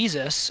of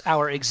Jesus,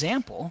 our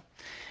example,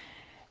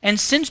 and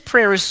since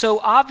prayer is so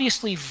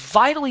obviously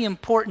vitally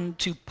important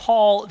to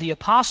Paul the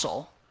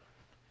Apostle,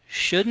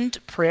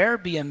 shouldn't prayer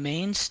be a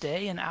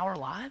mainstay in our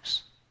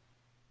lives?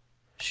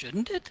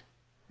 Shouldn't it?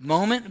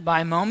 Moment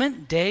by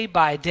moment, day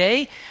by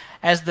day,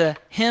 as the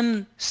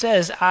hymn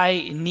says,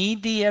 I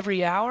need thee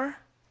every hour.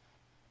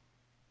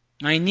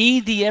 I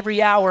need thee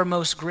every hour,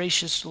 most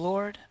gracious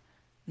Lord.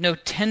 No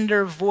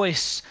tender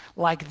voice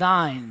like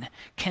thine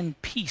can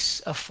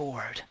peace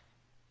afford.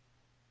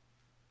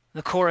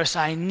 The chorus,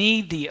 I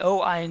need thee,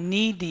 oh, I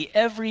need thee,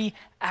 every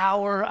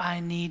hour I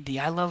need thee.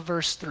 I love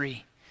verse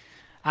 3.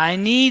 I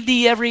need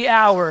thee every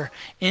hour,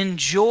 in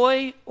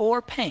joy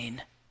or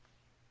pain.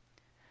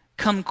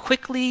 Come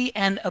quickly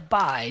and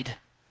abide,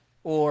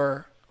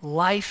 or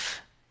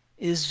life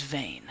is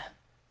vain.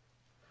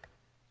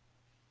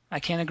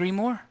 I can't agree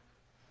more.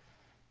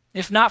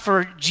 If not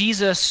for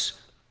Jesus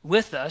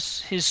with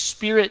us, his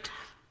Spirit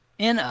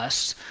in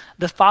us,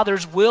 the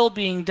Father's will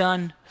being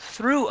done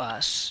through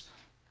us,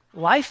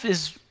 life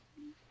is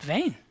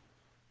vain.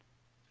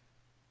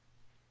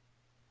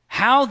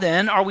 How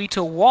then are we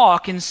to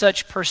walk in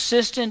such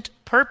persistent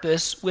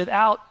purpose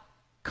without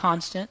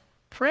constant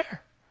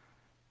prayer?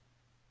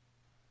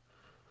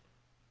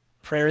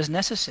 Prayer is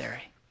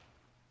necessary.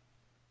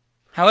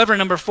 However,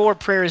 number 4,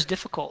 prayer is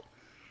difficult.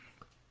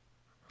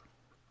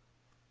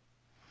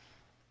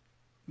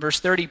 Verse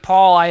 30,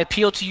 Paul, I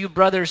appeal to you,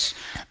 brothers,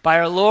 by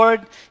our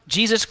Lord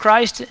Jesus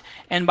Christ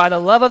and by the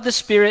love of the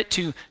Spirit,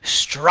 to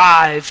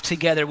strive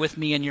together with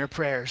me in your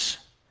prayers.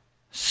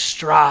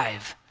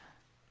 Strive.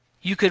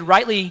 You could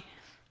rightly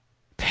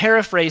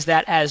paraphrase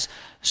that as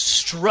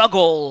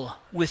struggle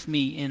with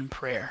me in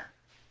prayer.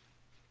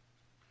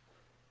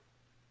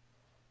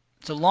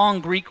 It's a long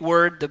Greek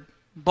word. The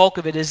bulk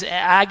of it is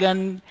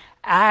agonizomai.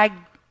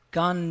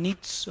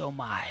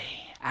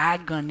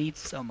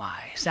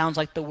 Agonizomai. Sounds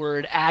like the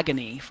word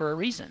agony for a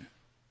reason.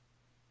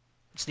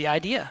 It's the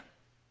idea.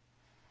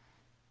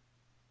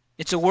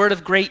 It's a word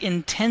of great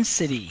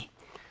intensity.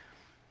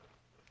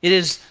 It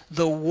is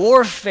the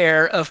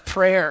warfare of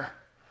prayer,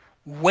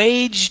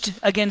 waged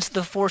against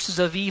the forces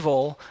of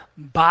evil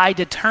by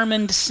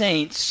determined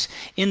saints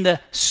in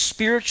the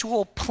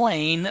spiritual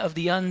plane of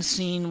the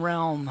unseen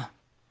realm.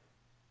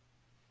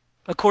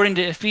 According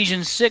to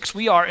Ephesians 6,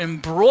 we are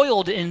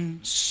embroiled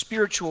in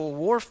spiritual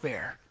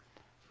warfare.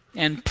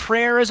 And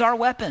prayer is our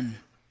weapon.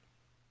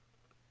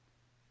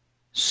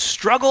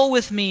 Struggle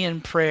with me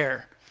in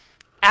prayer.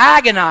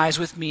 Agonize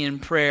with me in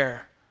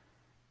prayer.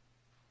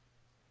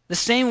 The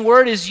same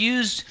word is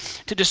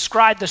used to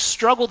describe the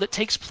struggle that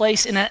takes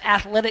place in an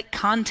athletic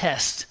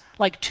contest,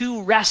 like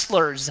two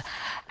wrestlers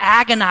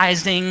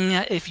agonizing,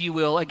 if you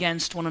will,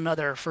 against one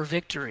another for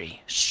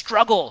victory.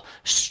 Struggle,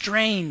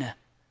 strain.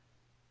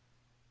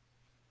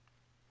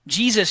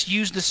 Jesus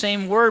used the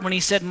same word when he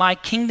said, my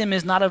kingdom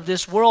is not of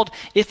this world.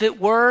 If it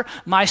were,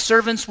 my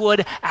servants would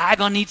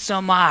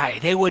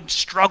agonizomai. They would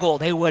struggle,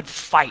 they would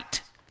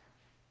fight.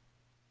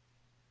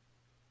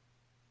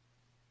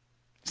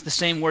 It's the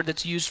same word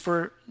that's used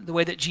for the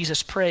way that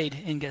Jesus prayed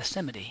in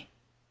Gethsemane.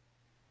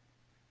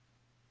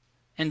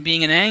 And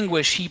being in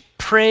anguish, he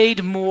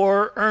prayed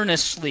more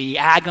earnestly,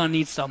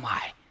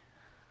 agonizomai.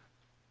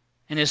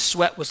 And his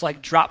sweat was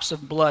like drops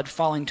of blood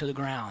falling to the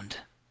ground.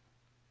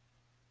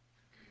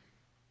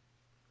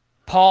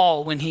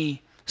 Paul, when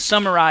he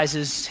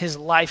summarizes his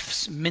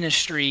life's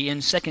ministry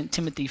in 2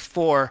 Timothy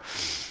 4,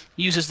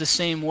 uses the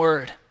same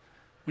word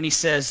when he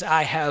says,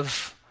 I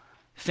have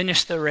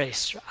finished the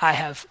race. I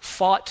have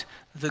fought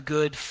the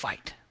good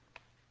fight.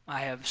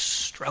 I have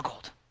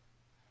struggled.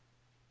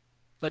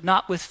 But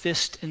not with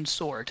fist and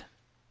sword,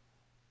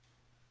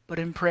 but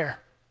in prayer.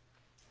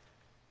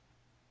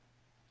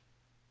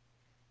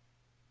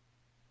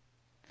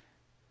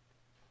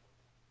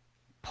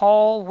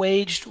 Paul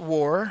waged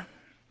war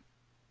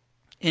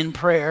in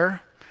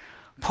prayer.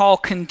 Paul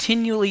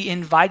continually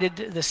invited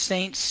the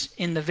saints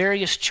in the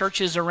various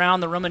churches around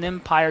the Roman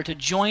Empire to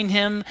join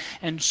him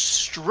in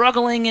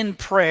struggling in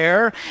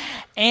prayer.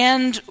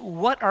 And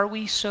what are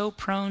we so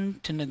prone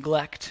to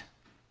neglect,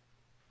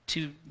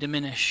 to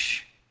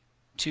diminish,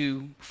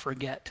 to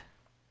forget?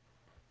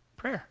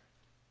 Prayer.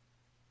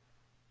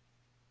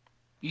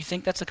 You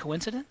think that's a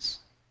coincidence?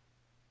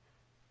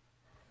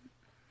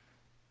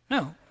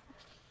 No.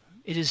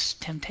 It is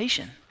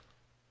temptation.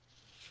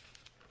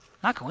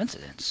 Not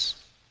coincidence.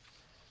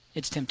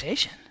 It's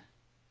temptation.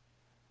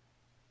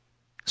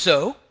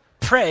 So,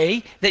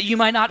 pray that you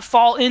might not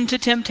fall into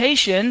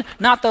temptation,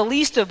 not the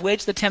least of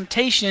which the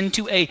temptation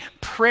to a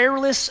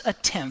prayerless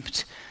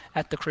attempt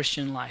at the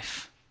Christian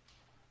life.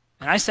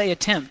 And I say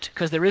attempt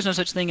because there is no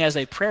such thing as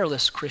a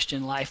prayerless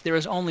Christian life. There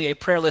is only a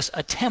prayerless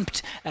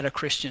attempt at a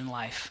Christian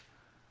life.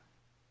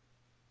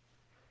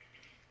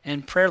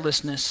 And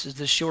prayerlessness is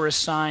the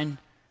surest sign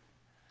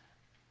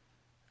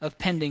of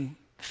pending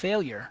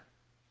failure.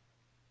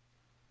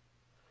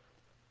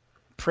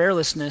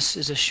 Prayerlessness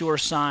is a sure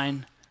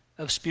sign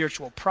of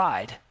spiritual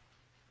pride.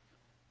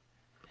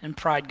 And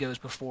pride goes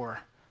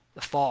before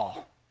the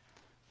fall.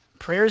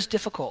 Prayer is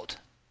difficult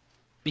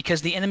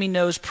because the enemy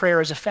knows prayer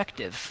is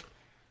effective.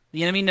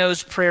 The enemy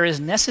knows prayer is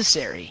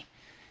necessary.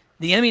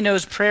 The enemy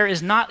knows prayer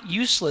is not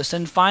useless.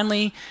 And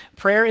finally,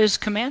 prayer is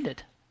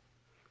commanded.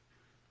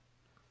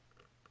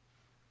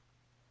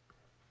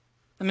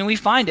 I mean, we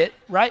find it,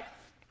 right?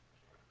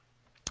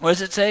 What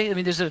does it say? I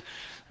mean,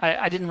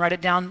 I didn't write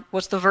it down.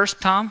 What's the verse,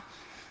 Tom?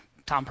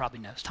 Tom probably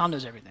knows. Tom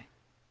knows everything.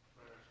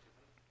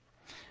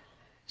 It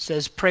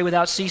says, pray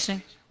without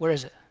ceasing. Where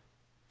is it?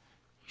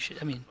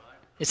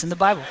 It's in the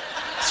Bible.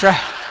 That's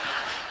right.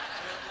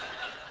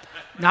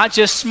 Not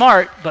just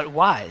smart, but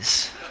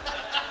wise.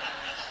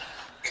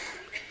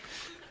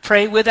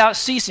 Pray without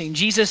ceasing.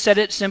 Jesus said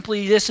it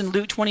simply this in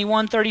Luke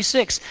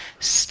 21:36.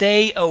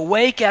 Stay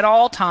awake at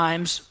all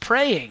times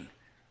praying.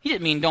 He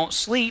didn't mean don't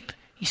sleep.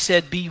 He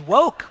said be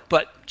woke,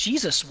 but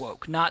Jesus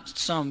woke, not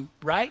some,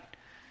 right?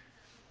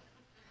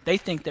 They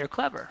think they're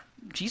clever.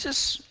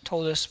 Jesus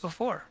told us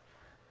before.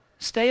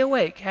 Stay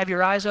awake. Have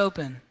your eyes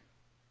open.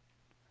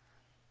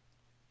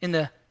 In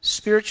the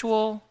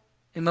spiritual,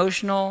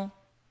 emotional,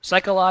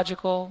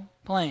 psychological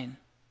plane.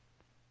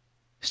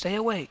 Stay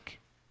awake.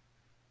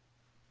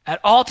 At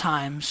all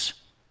times,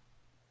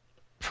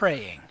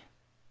 praying.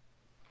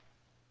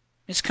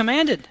 It's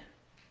commanded.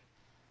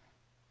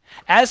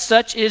 As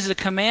such, it is a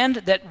command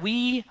that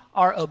we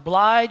are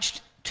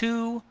obliged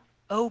to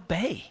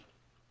obey.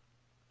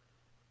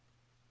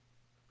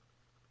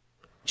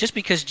 Just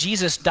because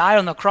Jesus died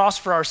on the cross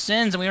for our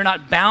sins and we are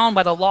not bound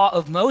by the law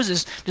of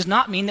Moses does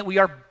not mean that we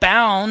are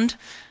bound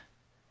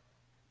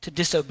to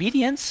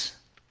disobedience.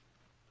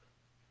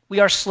 We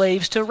are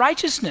slaves to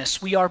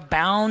righteousness. We are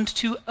bound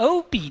to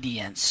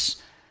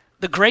obedience.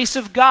 The grace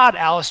of God,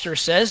 Alistair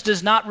says,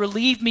 does not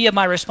relieve me of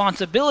my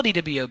responsibility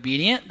to be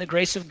obedient. The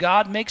grace of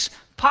God makes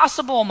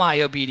possible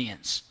my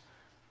obedience.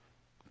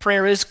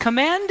 Prayer is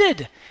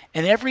commanded.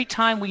 And every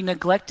time we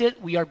neglect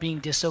it, we are being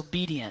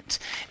disobedient.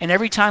 And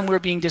every time we're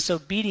being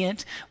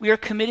disobedient, we are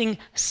committing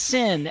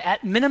sin.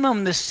 At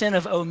minimum, the sin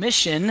of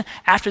omission.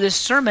 After this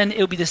sermon, it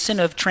will be the sin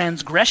of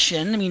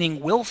transgression, meaning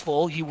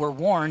willful. You were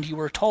warned, you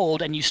were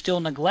told, and you still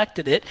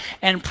neglected it.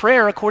 And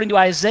prayer, according to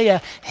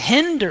Isaiah,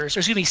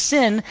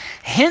 sin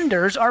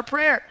hinders our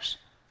prayers.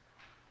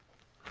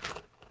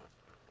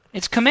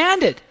 It's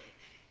commanded.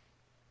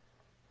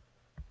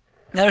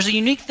 Now, there's a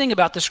unique thing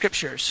about the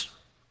Scriptures.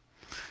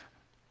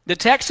 The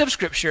text of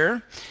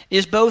Scripture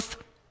is both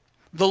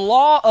the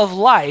law of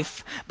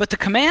life, but the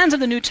commands of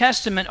the New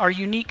Testament are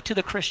unique to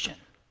the Christian.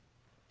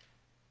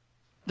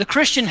 The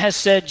Christian has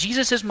said,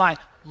 Jesus is my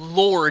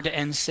Lord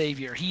and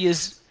Savior. He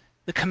is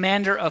the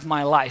commander of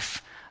my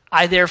life.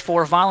 I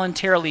therefore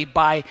voluntarily,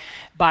 by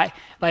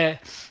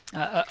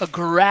a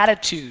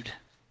gratitude,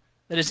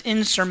 that is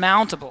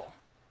insurmountable,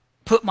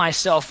 put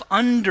myself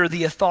under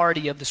the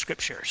authority of the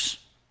Scriptures.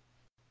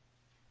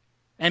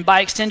 And by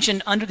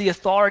extension, under the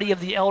authority of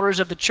the elders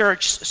of the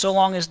church, so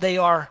long as they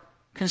are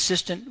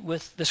consistent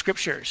with the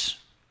Scriptures.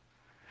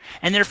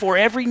 And therefore,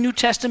 every New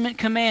Testament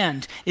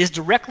command is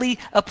directly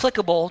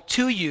applicable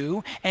to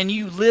you, and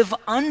you live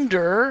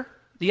under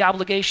the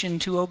obligation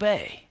to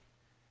obey.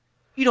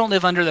 You don't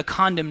live under the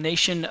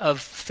condemnation of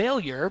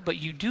failure, but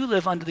you do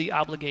live under the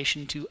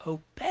obligation to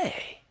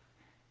obey.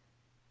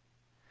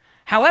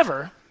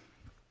 However,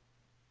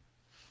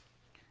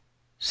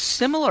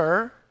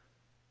 similar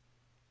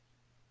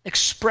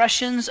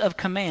expressions of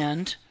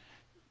command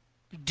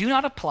do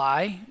not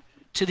apply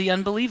to the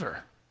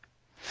unbeliever.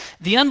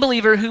 The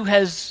unbeliever who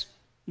has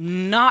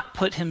not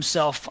put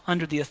himself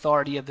under the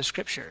authority of the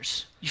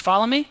Scriptures. You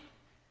follow me?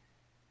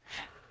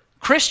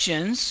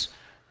 Christians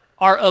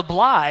are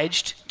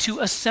obliged to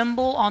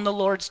assemble on the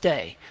Lord's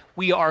day.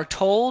 We are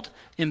told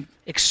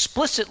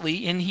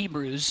explicitly in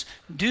Hebrews,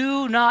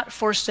 do not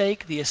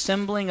forsake the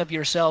assembling of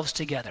yourselves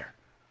together.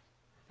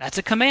 That's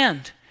a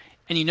command.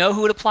 And you know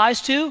who it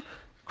applies to?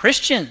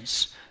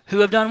 Christians who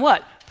have done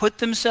what? Put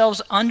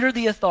themselves under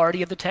the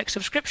authority of the text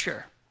of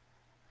Scripture.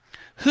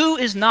 Who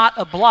is not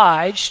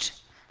obliged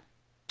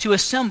to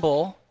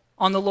assemble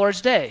on the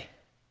Lord's day?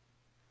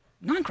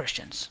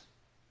 Non-Christians.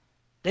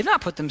 They've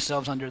not put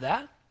themselves under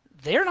that.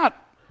 They're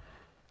not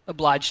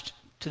obliged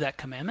to that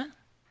commandment.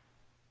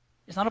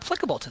 It's not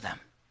applicable to them.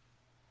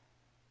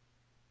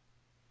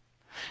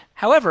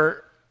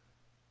 However,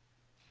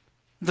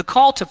 the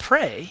call to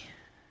pray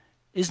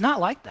is not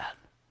like that.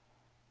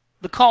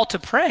 The call to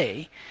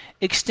pray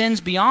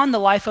extends beyond the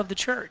life of the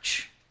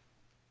church.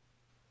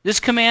 This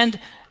command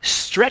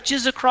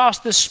stretches across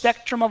the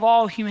spectrum of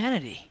all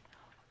humanity.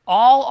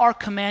 All are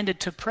commanded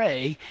to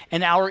pray,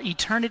 and our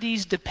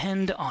eternities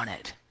depend on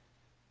it.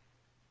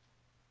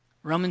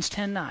 Romans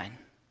 10:9.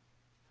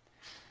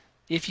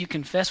 If you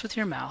confess with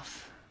your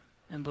mouth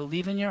and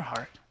believe in your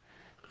heart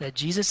that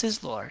Jesus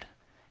is Lord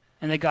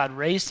and that God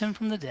raised him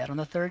from the dead on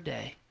the third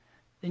day,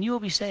 then you will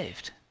be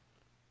saved.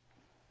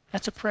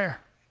 That's a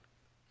prayer.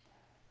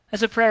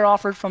 That's a prayer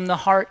offered from the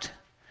heart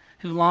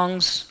who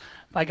longs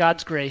by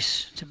God's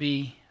grace to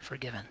be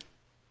forgiven.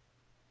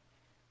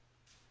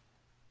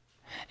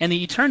 And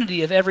the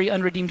eternity of every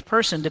unredeemed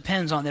person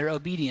depends on their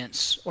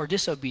obedience or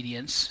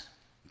disobedience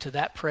to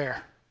that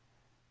prayer.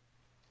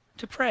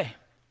 To pray.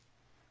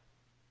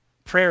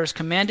 Prayer is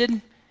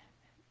commanded,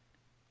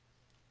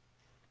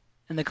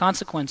 and the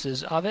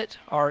consequences of it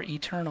are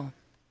eternal.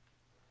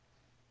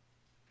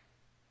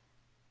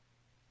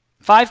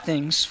 5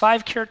 things,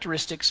 5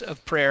 characteristics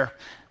of prayer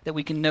that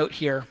we can note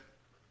here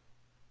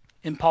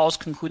in Paul's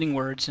concluding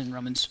words in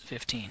Romans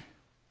 15.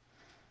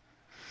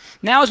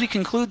 Now, as we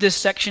conclude this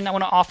section, I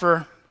want to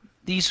offer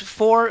these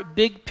 4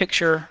 big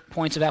picture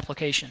points of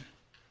application.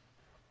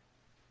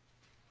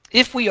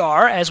 If we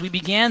are, as we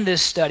began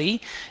this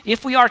study,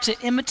 if we are to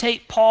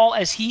imitate Paul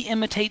as he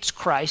imitates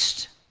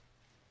Christ,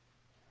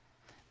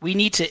 we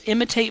need to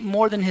imitate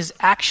more than his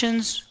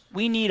actions.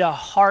 We need a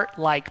heart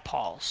like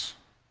Paul's.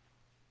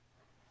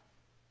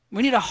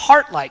 We need a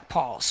heart like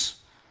Paul's.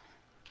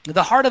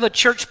 The heart of a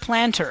church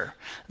planter,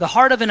 the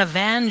heart of an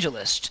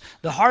evangelist,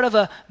 the heart of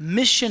a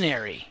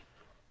missionary.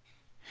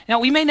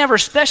 Now, we may never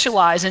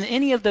specialize in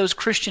any of those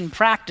Christian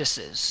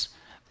practices,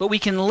 but we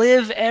can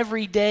live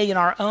every day in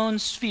our own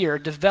sphere,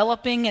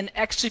 developing and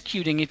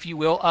executing, if you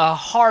will, a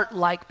heart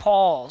like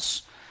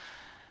Paul's.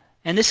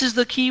 And this is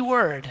the key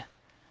word.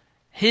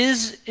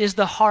 His is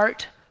the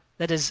heart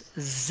that is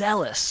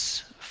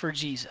zealous for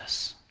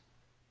Jesus.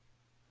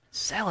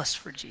 Zealous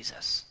for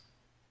Jesus.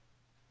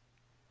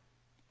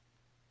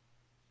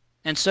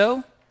 And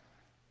so,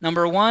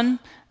 number 1,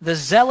 the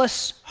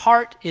zealous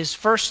heart is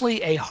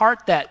firstly a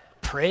heart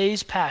that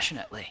prays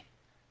passionately.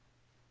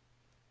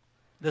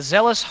 The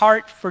zealous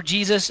heart for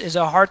Jesus is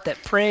a heart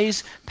that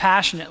prays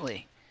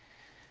passionately.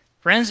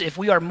 Friends, if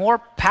we are more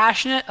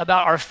passionate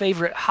about our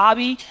favorite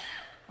hobby,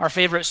 our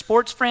favorite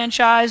sports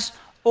franchise,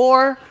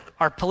 or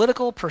our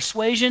political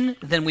persuasion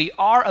than we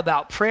are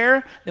about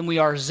prayer, then we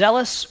are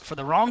zealous for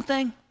the wrong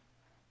thing.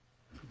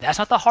 That's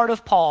not the heart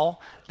of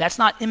Paul. That's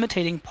not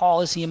imitating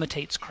Paul as he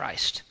imitates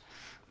Christ.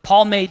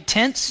 Paul made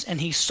tents and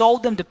he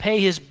sold them to pay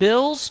his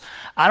bills.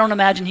 I don't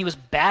imagine he was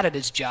bad at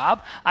his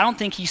job. I don't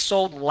think he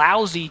sold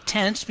lousy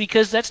tents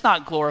because that's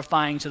not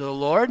glorifying to the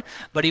Lord.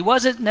 But he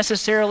wasn't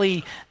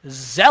necessarily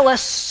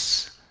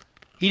zealous.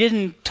 He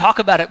didn't talk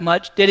about it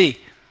much, did he?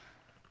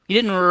 He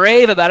didn't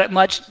rave about it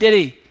much, did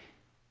he?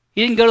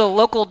 He didn't go to the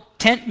local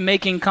tent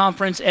making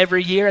conference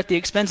every year at the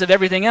expense of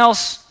everything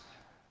else.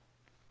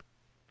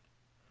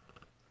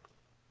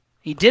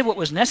 He did what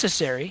was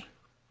necessary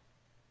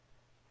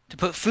to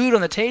put food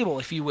on the table,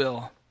 if you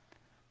will.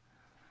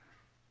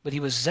 But he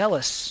was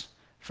zealous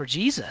for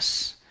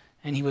Jesus,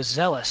 and he was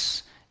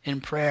zealous in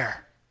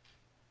prayer.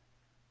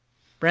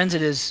 Friends,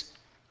 it is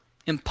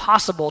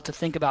impossible to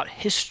think about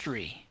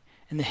history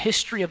and the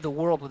history of the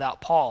world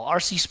without Paul.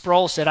 R.C.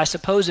 Sproul said, I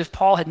suppose if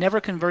Paul had never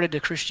converted to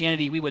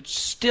Christianity, we would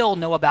still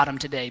know about him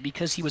today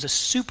because he was a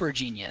super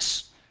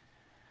genius.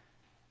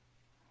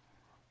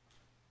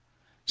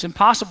 It's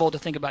impossible to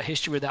think about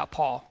history without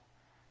Paul.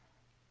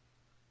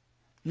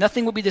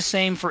 Nothing would be the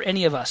same for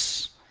any of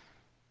us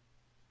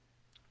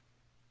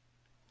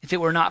if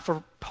it were not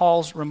for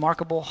Paul's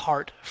remarkable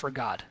heart for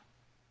God.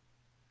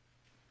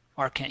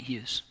 R. Kent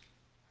Hughes.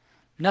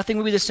 Nothing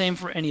would be the same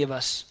for any of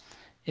us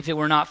if it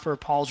were not for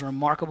Paul's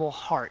remarkable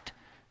heart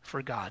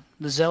for God.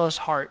 The zealous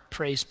heart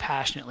prays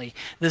passionately.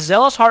 The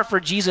zealous heart for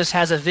Jesus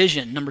has a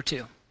vision, number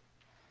 2.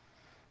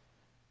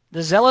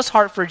 The zealous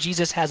heart for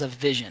Jesus has a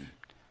vision.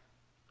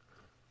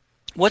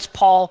 What's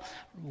Paul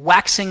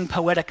waxing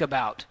poetic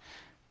about?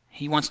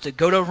 He wants to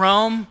go to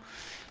Rome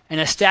and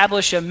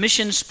establish a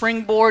mission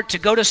springboard to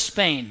go to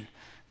Spain,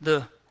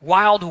 the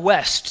Wild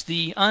West,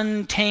 the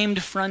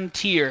untamed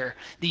frontier,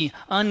 the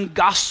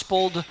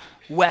ungospeled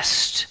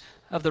west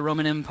of the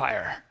Roman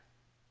Empire.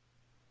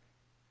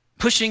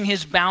 Pushing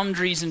his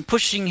boundaries and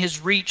pushing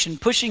his reach and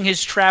pushing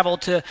his travel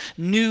to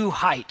new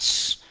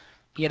heights.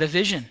 He had a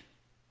vision.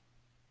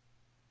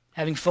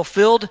 Having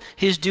fulfilled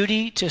his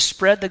duty to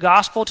spread the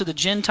gospel to the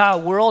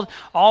Gentile world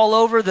all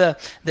over the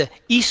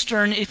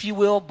eastern, if you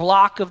will,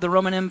 block of the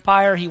Roman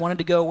Empire, he wanted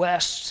to go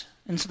west.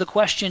 And so the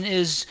question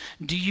is,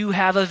 do you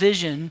have a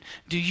vision?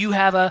 Do you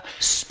have a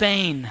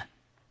Spain?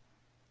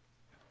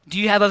 Do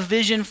you have a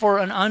vision for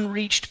an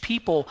unreached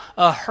people,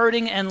 a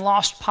hurting and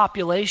lost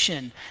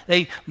population?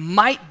 They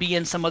might be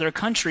in some other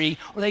country,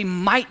 or they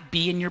might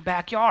be in your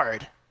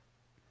backyard.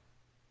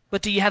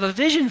 But do you have a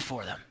vision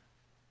for them?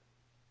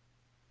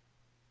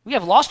 We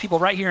have lost people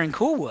right here in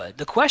Coolwood.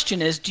 The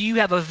question is, do you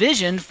have a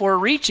vision for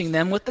reaching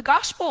them with the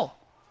gospel?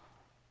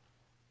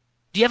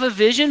 Do you have a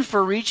vision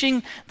for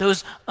reaching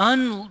those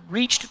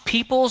unreached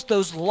peoples,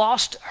 those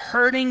lost,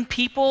 hurting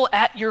people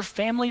at your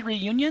family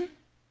reunion?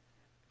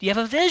 Do you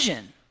have a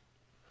vision?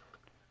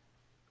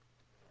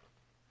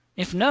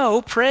 If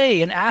no,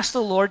 pray and ask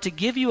the Lord to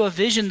give you a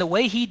vision the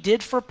way he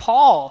did for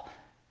Paul.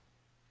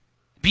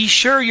 Be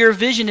sure your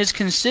vision is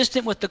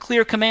consistent with the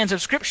clear commands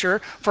of Scripture,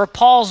 for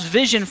Paul's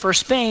vision for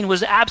Spain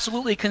was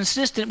absolutely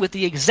consistent with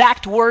the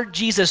exact word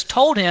Jesus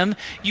told him: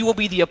 you will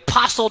be the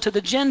apostle to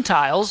the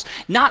Gentiles,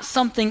 not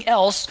something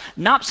else,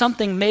 not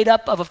something made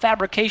up of a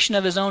fabrication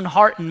of his own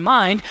heart and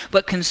mind,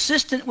 but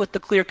consistent with the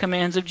clear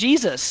commands of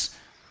Jesus.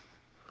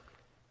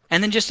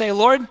 And then just say,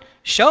 Lord,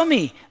 show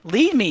me,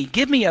 lead me,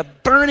 give me a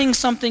burning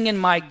something in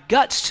my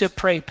guts to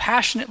pray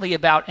passionately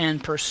about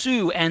and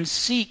pursue and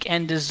seek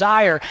and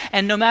desire.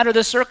 And no matter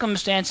the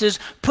circumstances,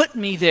 put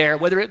me there,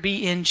 whether it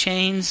be in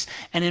chains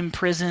and in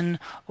prison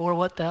or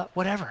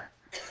whatever.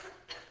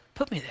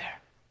 Put me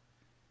there.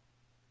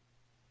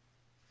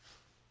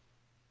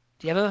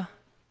 Do you have a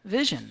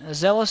vision? A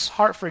zealous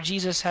heart for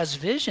Jesus has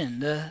vision.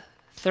 The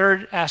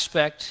third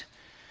aspect,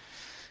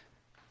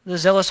 the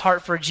zealous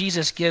heart for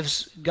Jesus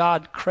gives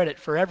God credit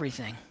for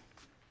everything.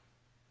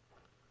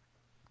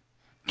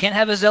 Can't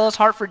have a zealous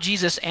heart for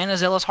Jesus and a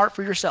zealous heart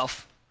for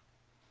yourself.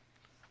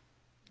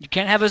 You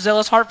can't have a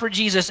zealous heart for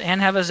Jesus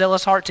and have a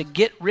zealous heart to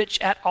get rich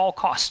at all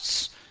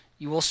costs.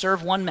 You will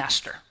serve one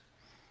master.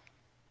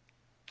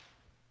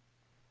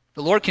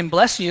 The Lord can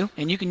bless you,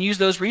 and you can use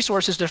those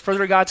resources to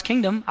further God's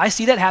kingdom. I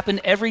see that happen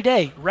every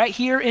day, right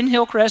here in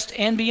Hillcrest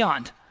and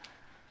beyond.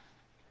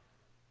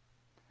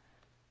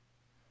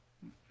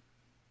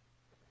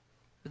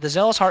 The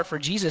zealous heart for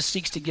Jesus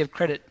seeks to give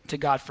credit to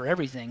God for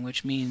everything,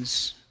 which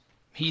means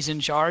he's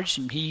in charge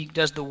and he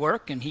does the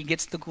work and he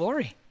gets the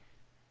glory.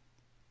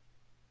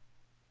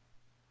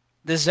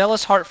 The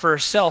zealous heart for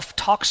self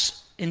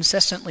talks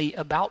incessantly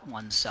about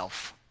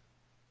oneself,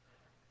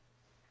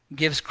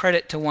 gives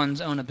credit to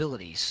one's own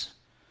abilities.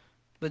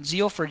 But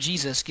zeal for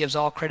Jesus gives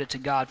all credit to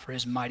God for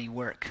his mighty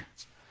work,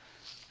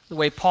 the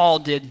way Paul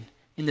did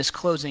in this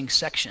closing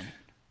section.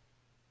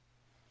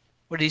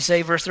 What did he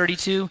say, verse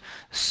 32?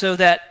 So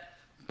that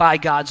by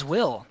God's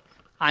will,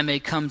 I may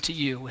come to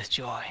you with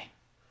joy.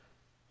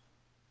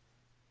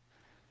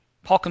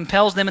 Paul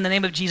compels them in the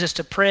name of Jesus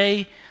to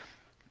pray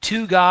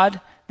to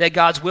God that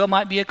God's will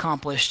might be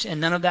accomplished,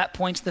 and none of that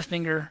points the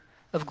finger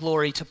of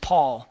glory to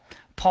Paul.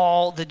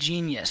 Paul the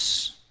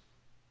genius.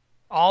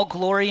 All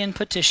glory and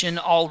petition,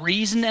 all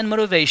reason and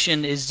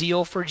motivation is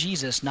zeal for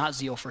Jesus, not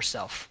zeal for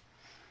self.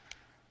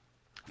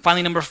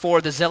 Finally, number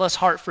 4, the zealous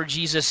heart for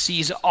Jesus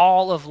sees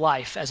all of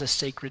life as a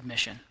sacred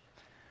mission.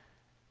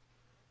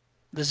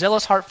 The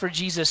zealous heart for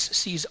Jesus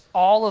sees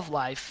all of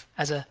life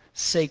as a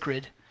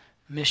sacred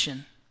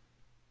mission.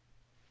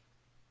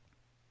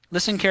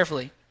 Listen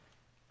carefully.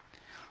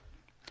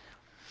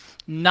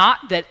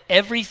 Not that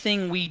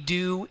everything we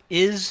do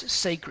is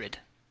sacred,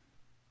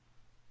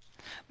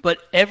 but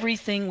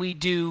everything we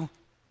do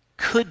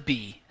could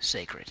be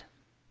sacred.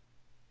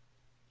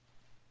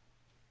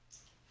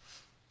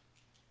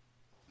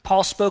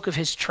 Paul spoke of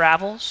his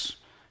travels,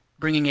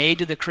 bringing aid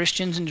to the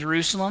Christians in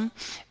Jerusalem,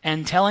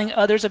 and telling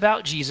others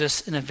about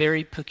Jesus in a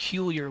very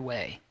peculiar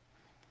way.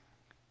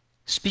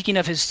 Speaking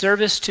of his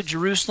service to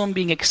Jerusalem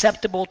being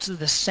acceptable to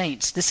the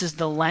saints, this is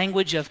the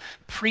language of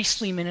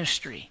priestly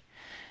ministry.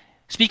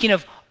 Speaking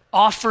of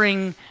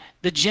offering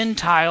the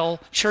Gentile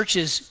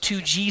churches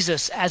to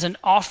Jesus as an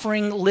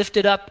offering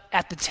lifted up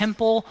at the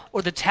temple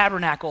or the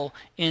tabernacle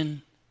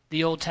in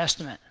the Old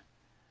Testament.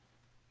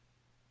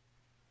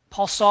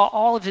 Paul saw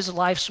all of his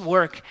life's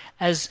work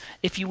as,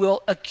 if you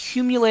will,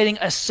 accumulating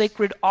a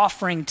sacred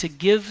offering to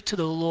give to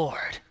the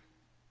Lord.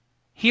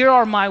 Here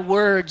are my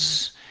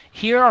words.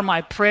 Here are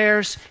my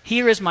prayers.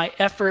 Here is my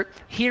effort.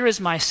 Here is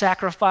my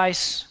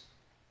sacrifice.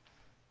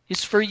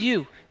 It's for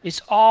you.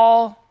 It's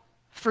all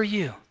for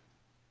you.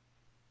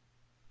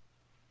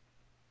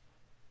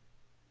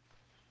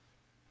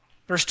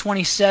 Verse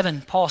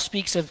 27, Paul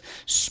speaks of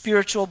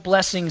spiritual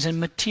blessings and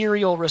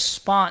material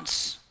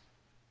response.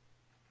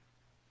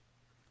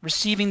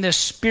 Receiving the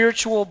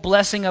spiritual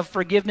blessing of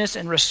forgiveness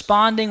and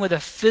responding with a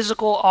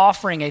physical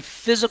offering, a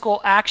physical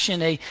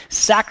action, a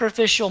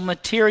sacrificial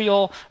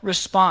material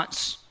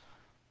response.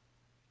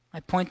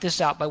 I point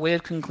this out by way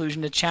of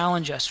conclusion to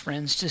challenge us,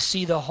 friends, to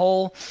see the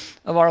whole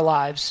of our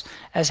lives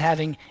as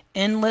having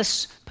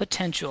endless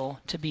potential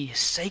to be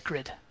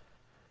sacred.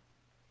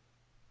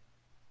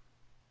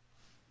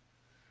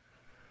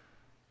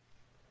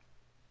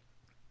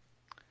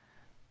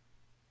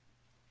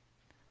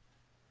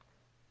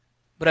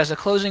 But as a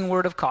closing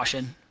word of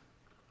caution,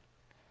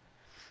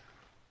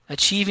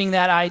 achieving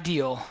that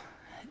ideal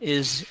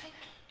is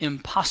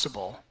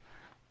impossible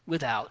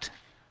without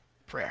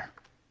prayer.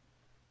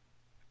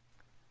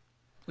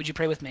 Would you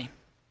pray with me?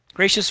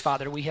 Gracious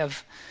Father, we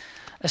have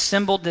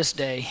assembled this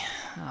day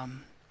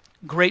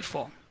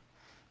grateful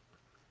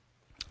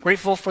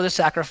for the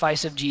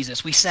sacrifice of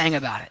Jesus. We sang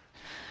about it.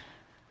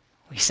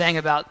 We sang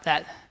about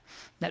that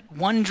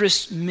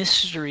wondrous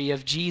mystery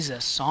of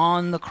Jesus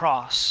on the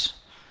cross.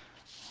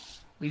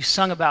 We've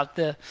sung about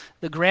the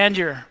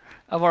grandeur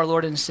of our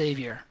Lord and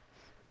Savior.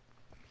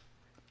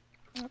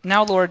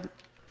 Now, Lord,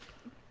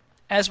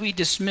 as we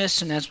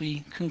dismiss and as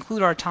we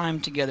conclude our time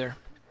together,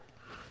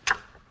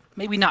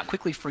 may we not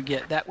quickly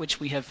forget that which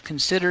we have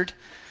considered,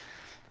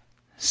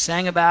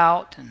 sang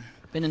about, and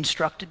been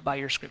instructed by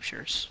your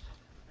scriptures.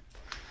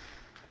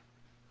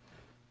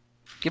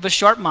 Give us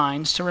sharp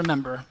minds to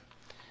remember.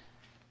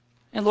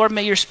 And Lord,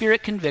 may your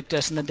Spirit convict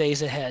us in the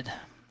days ahead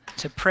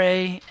to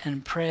pray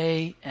and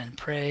pray and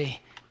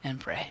pray and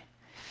pray.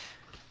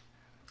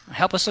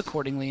 Help us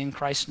accordingly in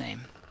Christ's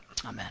name.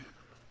 Amen.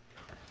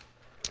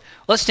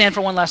 Let's stand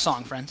for one last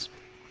song, friends.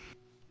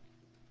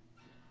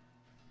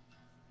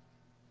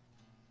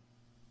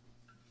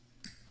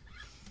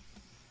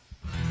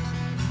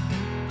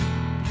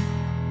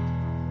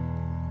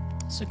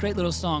 It's a great little song.